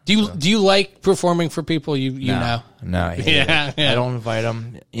cool. Do you like performing for people you know? No, I hate Yeah, it. yeah. I don't invite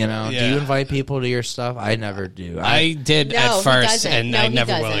them. Do Yeah. you invite people to your stuff? I never do. I did No, at he first, doesn't. and No, I he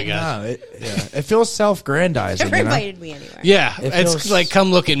never will doesn't. again. No, it feels self-grandizing. Never you know? invited me anywhere. Yeah, It it's feels- like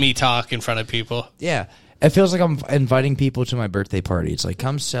come look at me talk in front of people. Yeah, it feels like I'm inviting people to my birthday party. It's like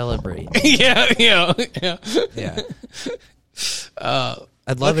come celebrate. yeah. Yeah.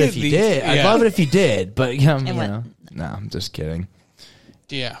 I'd love Look it at if you these- did. I'd yeah. love it if you did, but you what? know, no, I'm just kidding.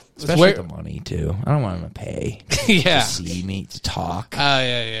 Yeah, Especially Where- with the money too. I don't want them to pay yeah. to see me to talk.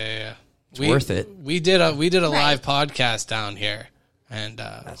 Yeah. It's worth it. We did a live podcast down here, and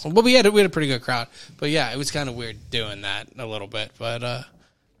well, we had a pretty good crowd. But yeah, it was kind of weird doing that a little bit, but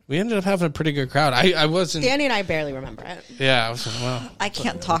we ended up having a pretty good crowd. I wasn't. Danny and I barely remember it. Yeah, I was well. I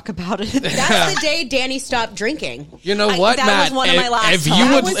can't talk about it. That's the day Danny stopped drinking. You know what, that Matt? was one of my last if you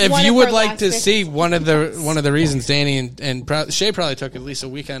times. would, That was if one you of would her like last to see 15 one of the reasons Danny and Shay probably took at least a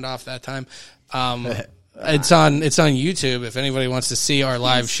weekend off that time. It's on YouTube. If anybody wants to see our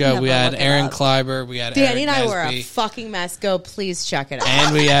live show, we never had look it Aaron up. Kleiber, we had Danny Eric and I were a Nesby, fucking mess. Go, please check it out.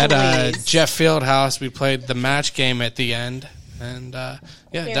 and we had Please. Jeff Fieldhouse. We played the match game at the end. And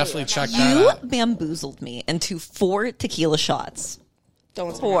definitely check that out. You bamboozled me into 4 tequila shots. Don't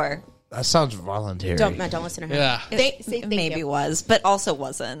listen to her. 4. That sounds voluntary. Don't listen to her. Yeah. Thank Maybe you. was, but also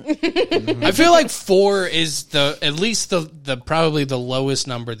wasn't. I feel like 4 is at least the probably the lowest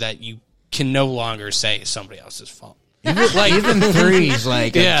number that you can no longer say is somebody else's fault. Even 3's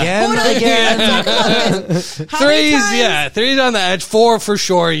like, again. 3's on the edge. 4 for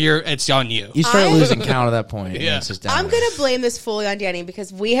sure. It's on you. You start losing count at that point. Yeah. It's just I'm downward. gonna blame this fully on Danny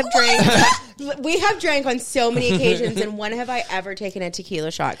because we have drank on so many occasions, and when have I ever taken a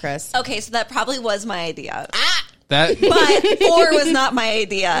tequila shot, Chris? Okay, so that probably was my idea. That But 4 was not my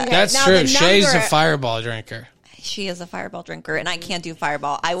idea. that's now true. the Shay's a number- Fireball drinker. She is a Fireball drinker, and I can't do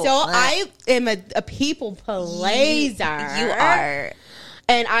Fireball. I will. So I am a people pleaser. You are.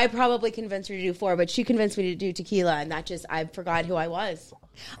 And I probably convinced her to do 4, but she convinced me to do tequila, and I forgot who I was.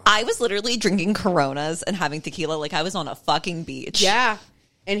 I was literally drinking Coronas and having tequila like I was on a fucking beach. Yeah.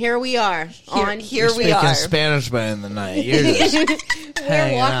 And here we are. Here we Speaking are. Spanish by in the night. You're just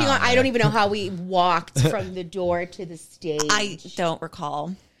We're walking on. I don't even know how we walked from the door to the stage. I don't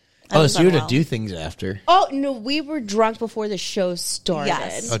recall. Oh, so you had to do things after. Oh, no, we were drunk before the show started.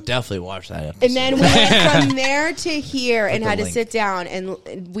 Yes. Oh, definitely watch that episode. And then we went from there to here and the had to link. sit down,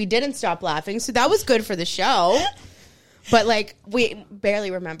 and we didn't stop laughing. So that was good for the show. But, like, we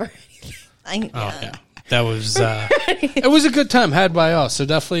barely remember. Yeah. That was it was a good time had by all. So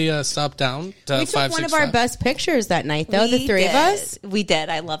definitely stop down to We took one of our 565. best pictures that night, though, the We three of did. us. We did.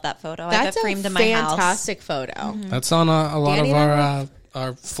 I love that photo. I That's got framed a in my house. fantastic photo. That's on a lot Danny of and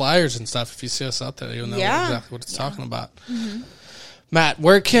our flyers and stuff. If you see us out there, you'll know Yeah. exactly what it's talking about. Matt,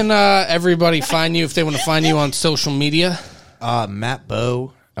 where can everybody find you if they want to find you on social media? Matt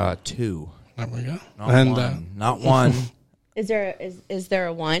Bow 2. There we go. Not And one. Not one. Is there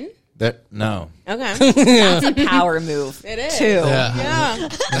a one? No. Okay. That's a power move. It is. Too. yeah. Yeah.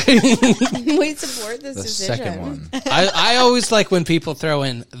 We support this The decision. second one. I always like when people throw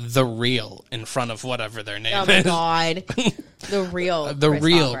in the real in front of whatever their name Oh my is. god. The real The Chris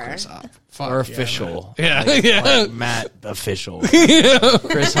real Hopper. Chris Hopper. Fuck Or yeah, official. man. Like, Yeah. like Matt official.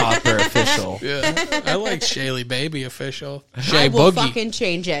 Chris Hopper official. Yeah. I like Shaylee Baby official. I Shay will Boogie. fucking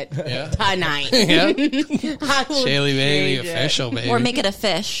change it tonight. Yeah. I will Shaylee Baby change it. official, baby. Or make it a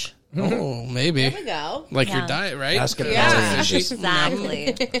fish. Oh, maybe. There we go. Like Yeah. your diet, right? That's gonna Yeah. Exactly.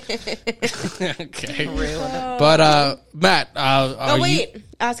 Okay. But Matt, Oh are you wait,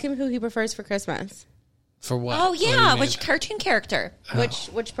 ask him who he prefers for Christmas. for what? Oh What do you yeah, mean? which cartoon character?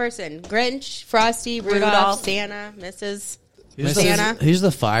 Which person? Grinch, Frosty, Rudolph, Rudolph. Santa, Mrs. Who's Santa. Who's the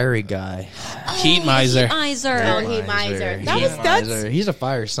fiery guy? Heat Miser. Miser. Oh, he miser. That's He's a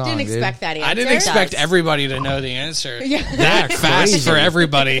fire song. didn't dude. expect that answer. I didn't expect does. everybody to know the answer Yeah. that fast crazy. for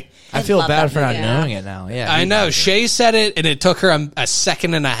everybody. I feel love bad that for not movie. knowing it now. Yeah, I know. Shay said it, and it took her a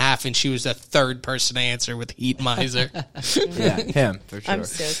second and a half, and she was the third person to answer with Heat Miser. Yeah, him for sure. I'm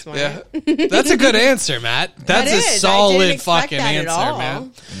so smart. Yeah, that's a good answer, Matt. That's That a is. I didn't solid expect fucking that at answer, all.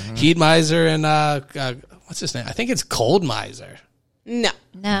 man. Heat Miser and what's his name? I think it's Cold Miser. No.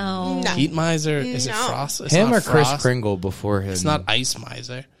 No. Heat Miser is it No. Frost? It's Him not or Chris Frost. Kringle before him. It's not Ice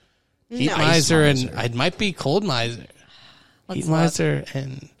Miser. Heat No. Miser Ice and Miser. it might be Cold Miser. Let's Heat look. Miser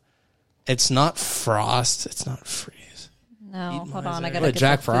and it's not Frost. It's not Freeze. No, hold on. I gotta What, get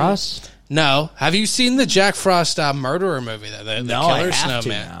Jack the food. Frost? No. Have you seen the Jack Frost murderer movie? The No, Killer I have to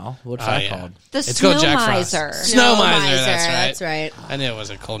Snowman. now. What's Oh, that yeah. called? The It's Snow called Jack Frost. Miser. Snow Miser. That's right. I knew it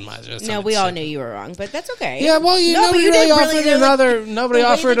wasn't Cold Miser. That's No, not we all sick. knew you were wrong, but that's okay. Yeah, well, No, but nobody you really did offered really good. another. Nobody The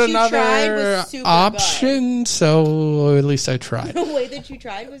way offered that you tried another was super option, so at least I tried. The way that you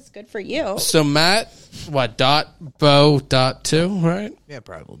tried was good for you. So Matt, .bo.2, right? Yeah,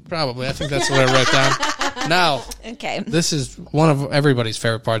 probably. Probably. I think that's what I wrote down. Now, Okay. this is one of everybody's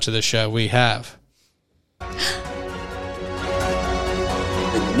favorite parts of the show. We have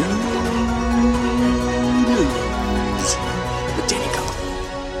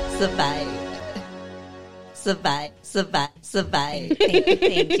Survive.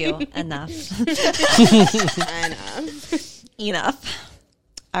 Thank you. Enough. And, Enough.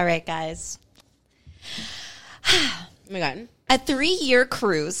 All right, guys. oh my god. A 3-year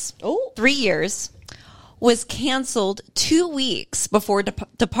cruise, Oh. 3 years, was canceled 2 weeks before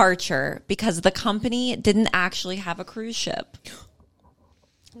departure because the company didn't actually have a cruise ship.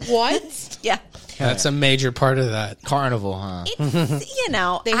 What? Yeah. that's a major part of that. Carnival, huh? You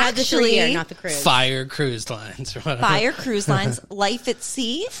know, They had the 3 year, not the cruise. Fire cruise lines or whatever. Fire Cruise Lines, Life at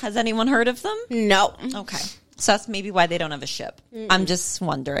Sea. Has anyone heard of them? No. Okay. So that's maybe why they don't have a ship. I'm just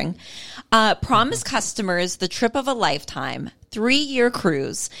wondering. Promise customers the trip of a lifetime, 3-year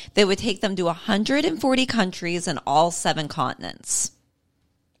cruise that would take them to 140 countries and all 7 continents.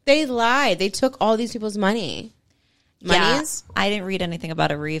 They lied. They took all these people's money. Monies? Yeah, I didn't read anything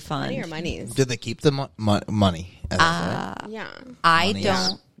about a refund. Money or monies? Did they keep the money? Yeah. I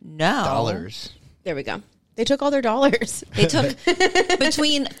don't know. Dollars. There we go. They took all their dollars. They took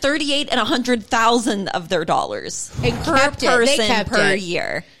between 38 and 100,000 of their dollars And per kept it. They person kept per it.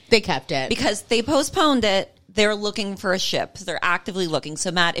 year They kept it. because they postponed it. They're looking for a ship. They're actively looking. So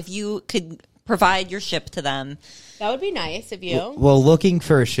Matt, if you could provide your ship to them, That would be nice of you. Well, looking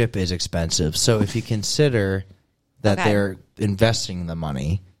for a ship is expensive. So if you consider that Okay. they're investing the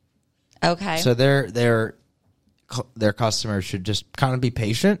money, okay. so their customers should just kind of be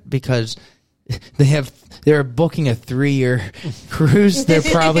patient because they're booking a 3-year cruise. They're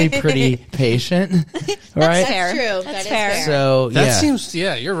probably pretty patient, right? fair. True. That's That is fair. So That yeah, seems,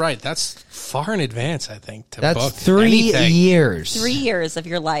 you're right. That's far in advance, I think, to that's book 3 anything. years. 3 years of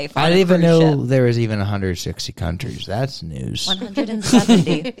your life. I on a didn't even cruise know ship. there was even 160 countries. That's news.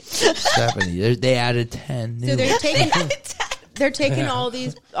 170. 70. They added 10 new. So they're taking all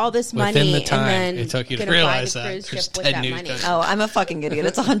this money Within the time and then it took you to gonna buy realize the that cruise there's ship with 10 that new money. countries. Oh, I'm a fucking idiot.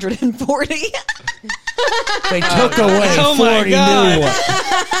 It's 140. They took away Oh my 40 God. new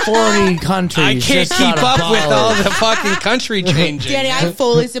 40 countries. I can't just keep got up with all abolished. the fucking country changing. Danny, I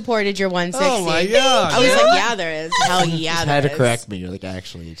fully supported your 160. Oh my God. I was like, yeah, there is. Hell yeah, Just there had to is. correct me. You're like,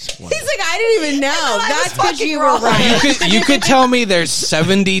 actually, it's one. He's like, I didn't even know. That's because fucking you were wrong. right. You could tell me there's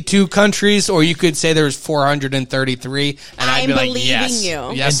 72 countries, or you could say there's 433, and I'd be I'm like, believing yes,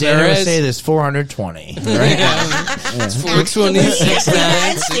 you. yes, and there Danny would is. say there's 420. Right? Which one is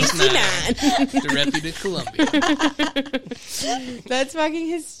 69. directed at Columbia? That's fucking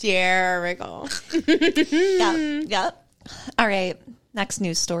hysterical. Yeah. All right. Next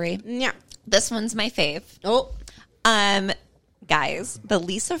news story. Yeah. This one's my fave. Oh, Guys, the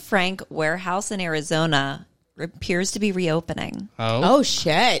Lisa Frank warehouse in Arizona appears to be reopening. oh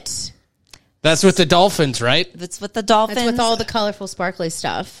shit. That's with the Dolphins, right? It's with the dolphins. That's with all the colorful, sparkly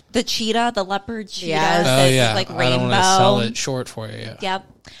stuff. the cheetah, the leopard cheetah. Yes. Oh That's yeah, like I rainbow. don't want to sell it short for you. Yeah.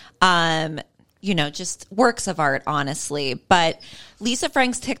 Yep. Just works of art, honestly. But Lisa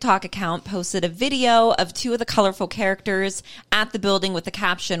Frank's TikTok account posted a video of 2 of the colorful characters at the building with the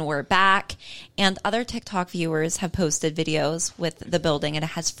caption, "We're back." And other TikTok viewers have posted videos with the building, and it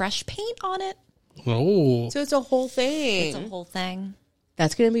has fresh paint on it. Oh, So it's a whole thing. It's a whole thing.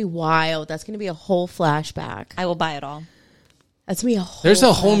 That's going to be wild. That's going to be a whole flashback. I will buy it all. That's going to be a whole there's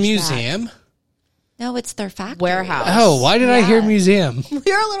a whole flashback. museum. No, it's their factory. Warehouse. Oh, why did I hear museum?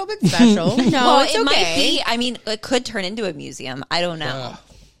 You're a little bit special. No, Well, it's it okay. might be. I mean, it could turn into a museum. I don't know.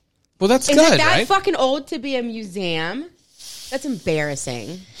 Well, that's Is good, it that right? fucking old to be a museum? That's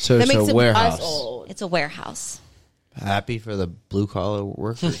embarrassing. So that it's makes a us warehouse. old. It's a warehouse. Happy for the blue collar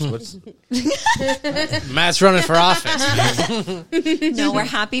workers. What's Matt's running for office. No, we're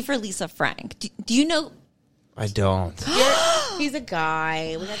happy for Lisa Frank. Do you know? I don't. He's a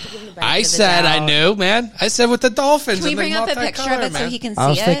guy. We have to give him the benefit I of the said I doubt. knew, man. I said with the Dolphins. Can we and the bring up a picture of multicolor, it so man. he can see I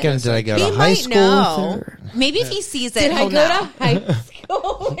was it? thinking, did I go He to high might school know. with her? Maybe if he sees it, Did I he'll go know. to high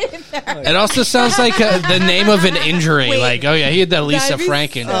school with her? It also sounds like the name of an injury. Wait. Like, oh yeah, he had that Lisa That'd be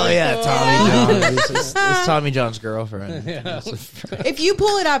Frank injury. Oh yeah, Tommy John. It's Tommy John's girlfriend. If you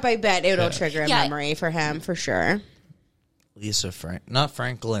pull it up, I bet it'll trigger a Yeah. memory for him for sure. Lisa Frank, not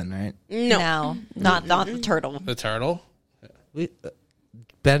Franklin, right? No, not the turtle. The turtle.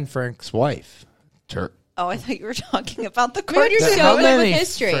 Ben Frank's wife. Oh, I thought you were talking about the Dude, cartoon. you're so good with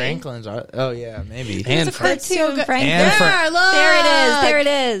history. Franklins are? Oh yeah, maybe. And It's a Frank. cartoon, good. Frank. And There, Frank. look. There it is. There it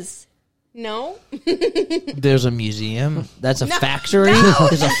is. No. There's a museum. That's a factory.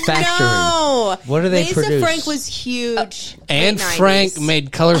 There's a factory. No. What do they Lisa produce? Frank was huge. And late 90s. Frank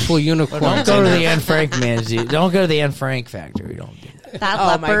made colorful unicorns. Don't go to the Anne Frank museum. Don't go to the Anne Frank factory. Don't do that. That Oh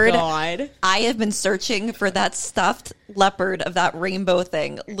my leopard. god. I have been searching for that stuffed leopard of that rainbow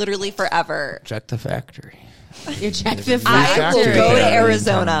thing literally forever. Check the factory. You check the I will factory. go to Yeah.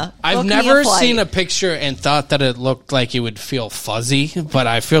 Arizona. I've Book me never flight. seen a picture and thought that it looked like it would feel fuzzy, but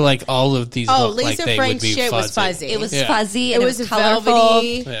I feel like all of these Oh, look Lisa like they Frank's would be shit fuzzy. was fuzzy. It was Yeah. fuzzy It and it was was colorful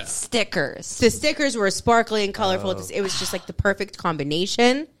velvety. Yeah. stickers, The stickers were sparkly and colorful. It was just like the perfect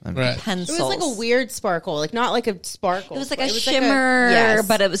combination. Right. pencils. It was like a weird sparkle, like not like a sparkle. It was like a It was shimmer, yes.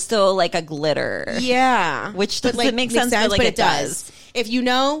 but it was still like a glitter. yeah, Which But, doesn't make sense, but, like, but it does. If you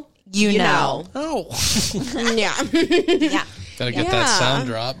know, You know. Oh, Yeah. Yeah. gotta get Yeah. that sound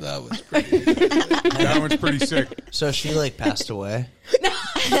drop. That was pretty. That one's pretty sick. So she like passed away.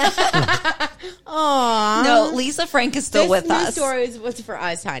 Aww. No, Lisa Frank is still with this us. story was for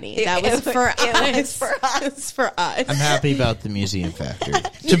us, honey. That was for us. It was for us. It's for us. I'm happy about the museum factory.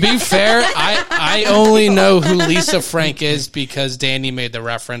 To be fair, I only know who Lisa Frank is because Danny made the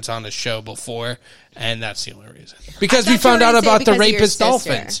reference on the show before, and that's the only reason. Because we found out about the rapist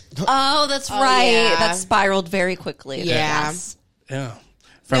dolphins. Oh, that's right. yeah. That spiraled very quickly. Yeah. Yes. Yeah.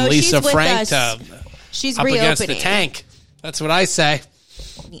 From No, Lisa she's with Frank us. to She's up reopening. against the tank. That's what I say.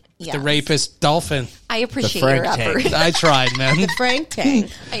 Yes. The rapist dolphin. I appreciate Frank your tank. effort. I tried, man. Frank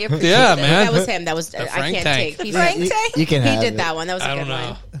Tank. I appreciate Yeah, it. man. That was him. That was I Frank can't Tank. take. He Frank did- Tank? You can He have did it. that one. That was a I good don't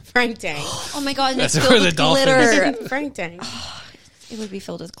know. one. Frank Tank. Oh my god, and it's That's filled where with the dolphins- glitter. Frank Tank. It would be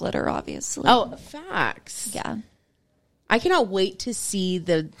filled with glitter, obviously. Oh, facts. yeah. I cannot wait to see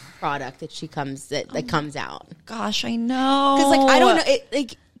the product that she comes that comes out. Gosh, I know. Because I don't know,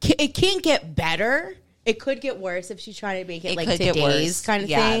 it can't get better. It could get worse if she's trying to make it, It like could get today's worse. kind of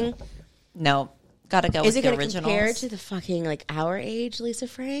Yeah. thing. No, gotta go Is with it the going to originals. compare to the fucking like our age, Lisa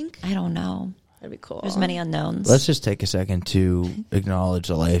Frank? I don't know. That'd be cool. There's many unknowns. Let's just take a second to acknowledge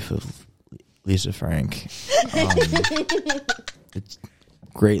the life of Lisa Frank. It's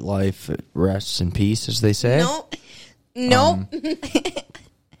great life. It rests in peace, as they say. No.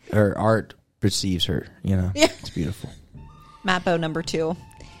 Her art receives her. You know, Yeah. it's beautiful. Mappo number 2.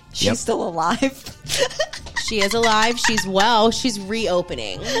 She's Yep. still alive. She is alive. She's well. She's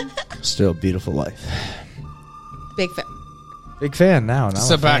reopening. Still a beautiful life. Big fan. Big fan now. It's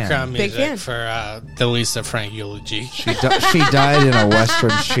the I'm a fan. background Big music fan. for the Lisa Frank eulogy. She died in a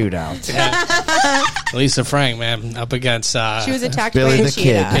Western shootout. Lisa Frank, man, up against She was attacked Billy by a the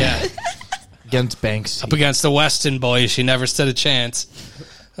cheetah. Kid. yeah, Against Banks. up against the Weston boys. She never stood a chance.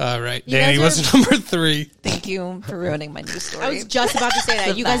 All right, You Danny guys was number 3. Thank you for ruining my news story. I was just about to say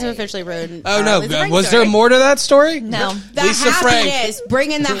that. You guys have Bye. officially ruined. Oh no, Lisa Frank's was story. there more to that story? No, The Lisa Frank. happiness.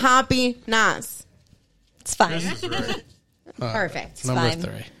 Bring in the happiness. it's fine. Perfect. Number fine.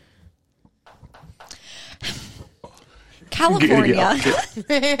 3. California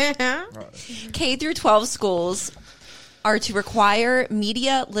K through 12 schools are to require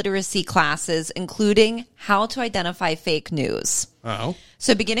media literacy classes, including how to identify fake news. Oh,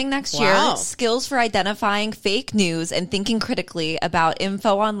 So beginning next Wow. year, skills for identifying fake news and thinking critically about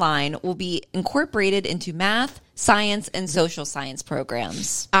info online will be incorporated into math, science, and social science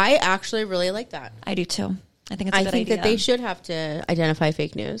programs. I actually really like that. I do too. I think it's a I good think idea. that they should have to identify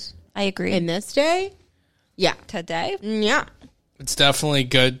fake news I agree. in this day. Yeah. Today, Yeah. it's definitely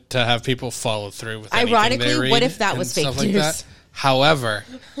good to have people follow through with anything Ironically, they read what if that and was fake stuff like news? that. However,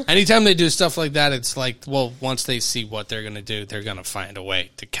 anytime they do stuff like that, it's like, well, once they see what they're going to do, they're going to find a way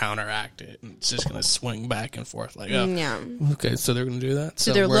to counteract it. And it's just going to swing back and forth. Like, oh, Yeah. okay, so they're going to do that.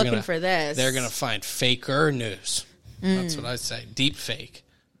 So they're we're looking gonna- for this. They're going to find faker news. That's what I say. Deep fake.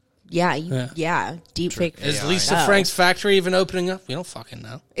 Yeah. Yeah. Deep fake. Is Lisa Oh. Frank's factory even opening up? You don't fucking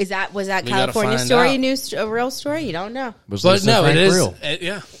know. Was that We gotta California find story out. a real story? You don't know. Was But Lisa no, Frank it is. real?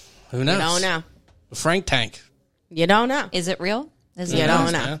 Yeah. Who You knows? don't know. The Frank tank. You don't know. is it real? Is You it? don't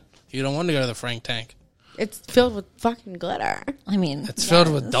Knows, know. man. You don't want to go to the Frank tank. It's filled with fucking glitter. I mean, It's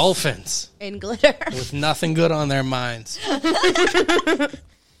filled with dolphins And glitter. with nothing good on their minds.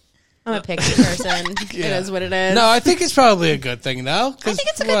 I'm a picky person. It is what it is. No, I think it's probably a good thing though. I think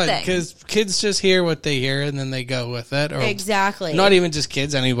it's a good thing. Because kids just hear what they hear and then they go with it. Or Exactly. Not even just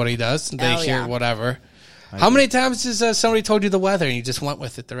kids. Anybody does. They Oh, hear yeah. whatever. How many times has somebody told you the weather and you just went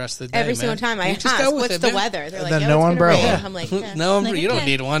with it the rest of the day? Every man? single time I You ask, just go with what's it, the man. weather? They're like, then yeah, no it's gonna umbrella. rain. I'm like, yeah. No, Like, you don't okay.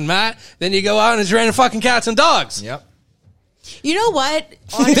 need one, Matt. Then you go out and it's raining fucking cats and dogs. Yep. You know what?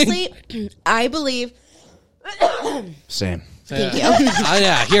 Honestly, I believe. Same. Thank you.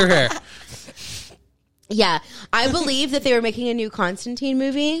 Yeah, hear her. Yeah, I believe that they were making a new Constantine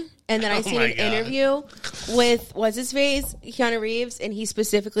movie, and then I seen my an God. interview with what's his face, Keanu Reeves, and he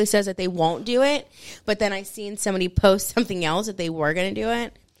specifically says that they won't do it. But then I seen somebody post something else that they were going to do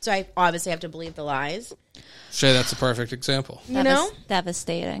it, so I obviously have to believe the lies. Sure, that's a perfect example. You know?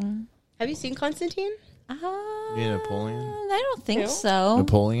 devastating. Have you seen Constantine? Napoleon? I don't think Who? so.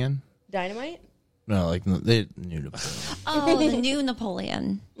 Napoleon? Dynamite? No, like they knew Napoleon. Oh, the new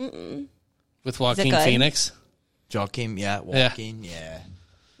Napoleon. With Joaquin good? Phoenix. Joaquin, Joaquin, yeah.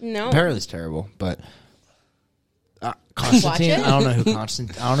 No. Apparently it's terrible, but Constantine. Watch it? I don't know who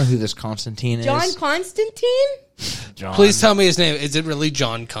Constantine. I don't know who this Constantine John is. Constantine? John. Please tell me his name. Is it really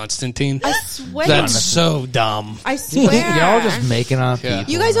John Constantine? I swear. That's so dumb. I swear. Y'all just making up Yeah.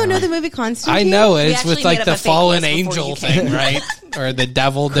 people. You guys don't know the movie Constantine? I know it. We It's with actually like made the up a fake fallen list before angel you came. thing, right? Or the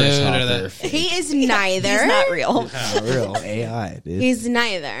devil dude. Chris Or Hopper. the, He is neither. He's not real. For real AI, dude. He's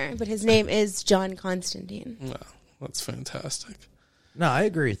neither, but his name is John Constantine. no, that's fantastic. No, I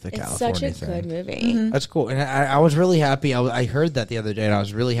agree with the It's California such a thing. good movie. Mm-hmm. That's cool, and I was really happy. I heard that the other day, and I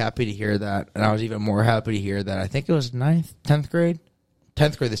was really happy to hear that. And I was even more happy to hear that. I think it was 10th grade.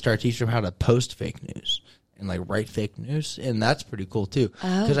 10th grade, they started teaching them how to post fake news and like write fake news, and that's pretty cool too.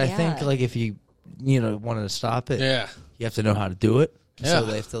 Because I think like if you wanted to stop it, you have to know how to do it. So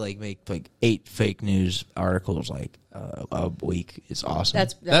they have to like make like 8 fake news articles like a week. It's awesome.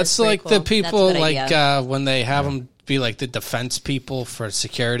 That's like cool. the people That's a good like when they have them be like the defense people for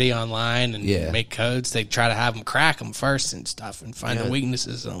security online and make codes. They try to have them crack them first and stuff and find the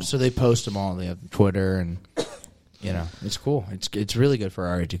weaknesses in them. So they post them all. They have Twitter and it's cool. It's really good for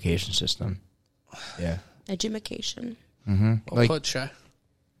our education system. Yeah, Education. Well like put, Shay.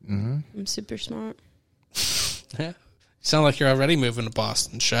 I'm super smart. Yeah, you sound like you're already moving to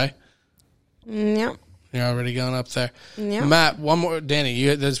Boston, Shay. Yeah. You're already going up there. Yeah. Matt, one more.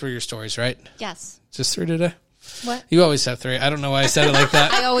 Danny, those were your stories, right? Yes. Just 3 today? What? You always have 3. I don't know why I said it like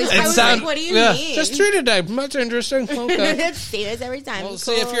that. I was like, what do you mean? Just 3 today. That's interesting. Okay. See this every time. We'll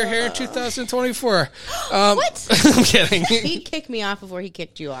see if you're here in 2024. What? I'm kidding. He'd kick me off before he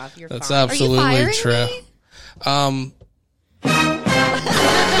kicked you off. You're That's fine. absolutely firing true. me?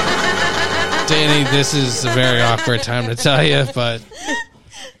 Danny, this is a very awkward time to tell you, but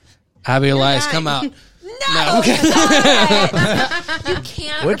Abby Elias, come out. No, okay. You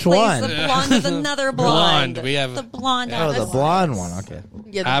can't Which replace one? the blonde with another blonde. Blonde. We have the blonde. oh, the blonde one. Okay.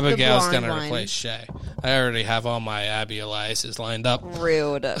 Yeah, Abigail's going going to replace Shay. I already have all my Abby Eliases lined up.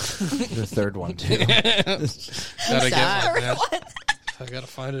 Rude. The third one too. Gotta get sad. one. I gotta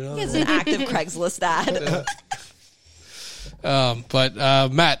find another It's one. an active Craigslist ad.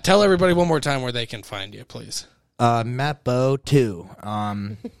 But Matt, tell everybody one more time where they can find you, please. Matt Bow 2.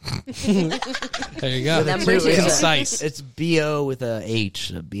 There you go. Number 2. Concise. It's B-O with a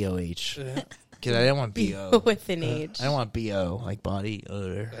H. A B-O-H. Because I didn't want B-O. with an H. I don't want B-O, like body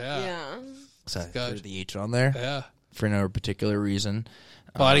odor. Yeah. So I good. threw the H on there Yeah. for no particular reason.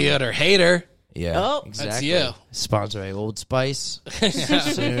 Body odor hater. Yeah, Oh. exactly. That's you. Sponsored by Old Spice.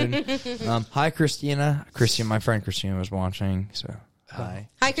 Soon. Hi, Christina. My friend Christina was watching. So hi.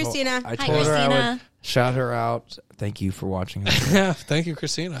 Hi, Christina. I Hi, told her I Christina. would shout her out. Thank you for watching. Yeah. Thank you,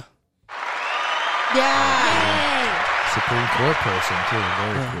 Christina. Yeah. Supreme Court person too.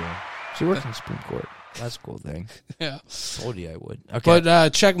 Very cool. She works in Supreme Court. That's a cool thing. Yeah. Told you I would. Okay.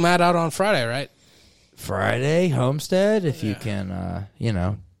 But check Matt out on Friday, right? Friday, Homestead. If you can,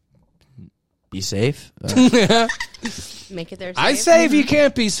 be safe. Make it there. I say if you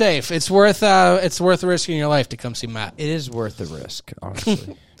can't be safe, it's worth risking your life to come see Matt. It is worth the risk,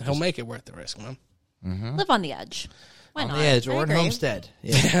 honestly. He'll make it worth the risk, man. Live on the edge. Why not? On the edge or in agree. Homestead.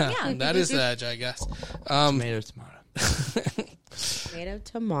 Yeah. Yeah. That is the edge, I guess. Tomato. Tomato,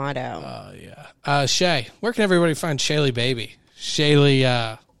 tomato. Oh yeah. Shay, where can everybody find Shaylee Baby?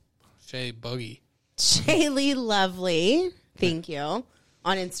 Shaylee Boogie. Shaylee Lovely. Thank you.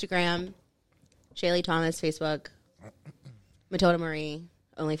 On Instagram. Shaylee Thomas, Facebook. Matilda Marie,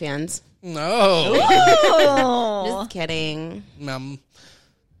 OnlyFans. No. Just kidding.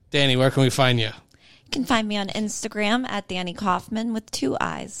 Danny, where can we find you? You can find me on Instagram at Danny Kaufman with 2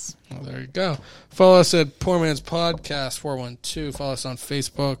 eyes. Well, there you go. Follow us at Poor Man's Podcast 412. Follow us on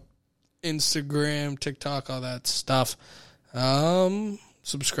Facebook, Instagram, TikTok, all that stuff.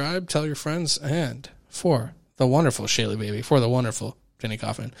 Subscribe, tell your friends, and for the wonderful Shaylee Baby, for the wonderful Jenny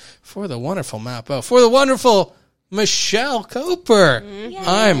Kaufman, for the wonderful Matt Bow, for the wonderful Michelle Koper.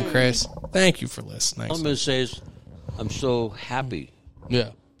 I'm Chris. Thank you for listening. All I'm going to say is I'm so happy Yeah.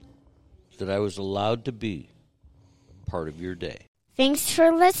 that I was allowed to be part of your day. Thanks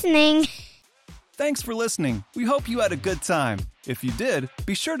for listening. Thanks for listening. We hope you had a good time. If you did,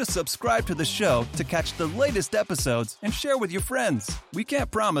 be sure to subscribe to the show to catch the latest episodes and share with your friends. We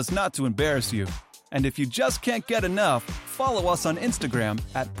can't promise not to embarrass you. And if you just can't get enough, follow us on Instagram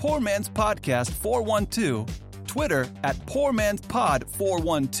at Poor Man's Podcast 412, Twitter at Poor Man's Pod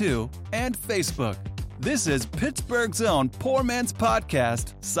 412, and Facebook. This is Pittsburgh's own Poor Man's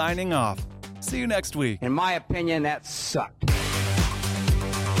Podcast, signing off. See you next week. In my opinion, that sucked.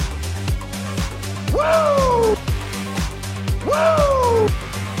 Woo! Woo!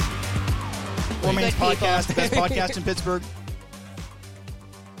 Poor Man's Podcast, the best podcast in Pittsburgh.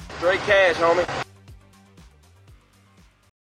 Straight cash, homie.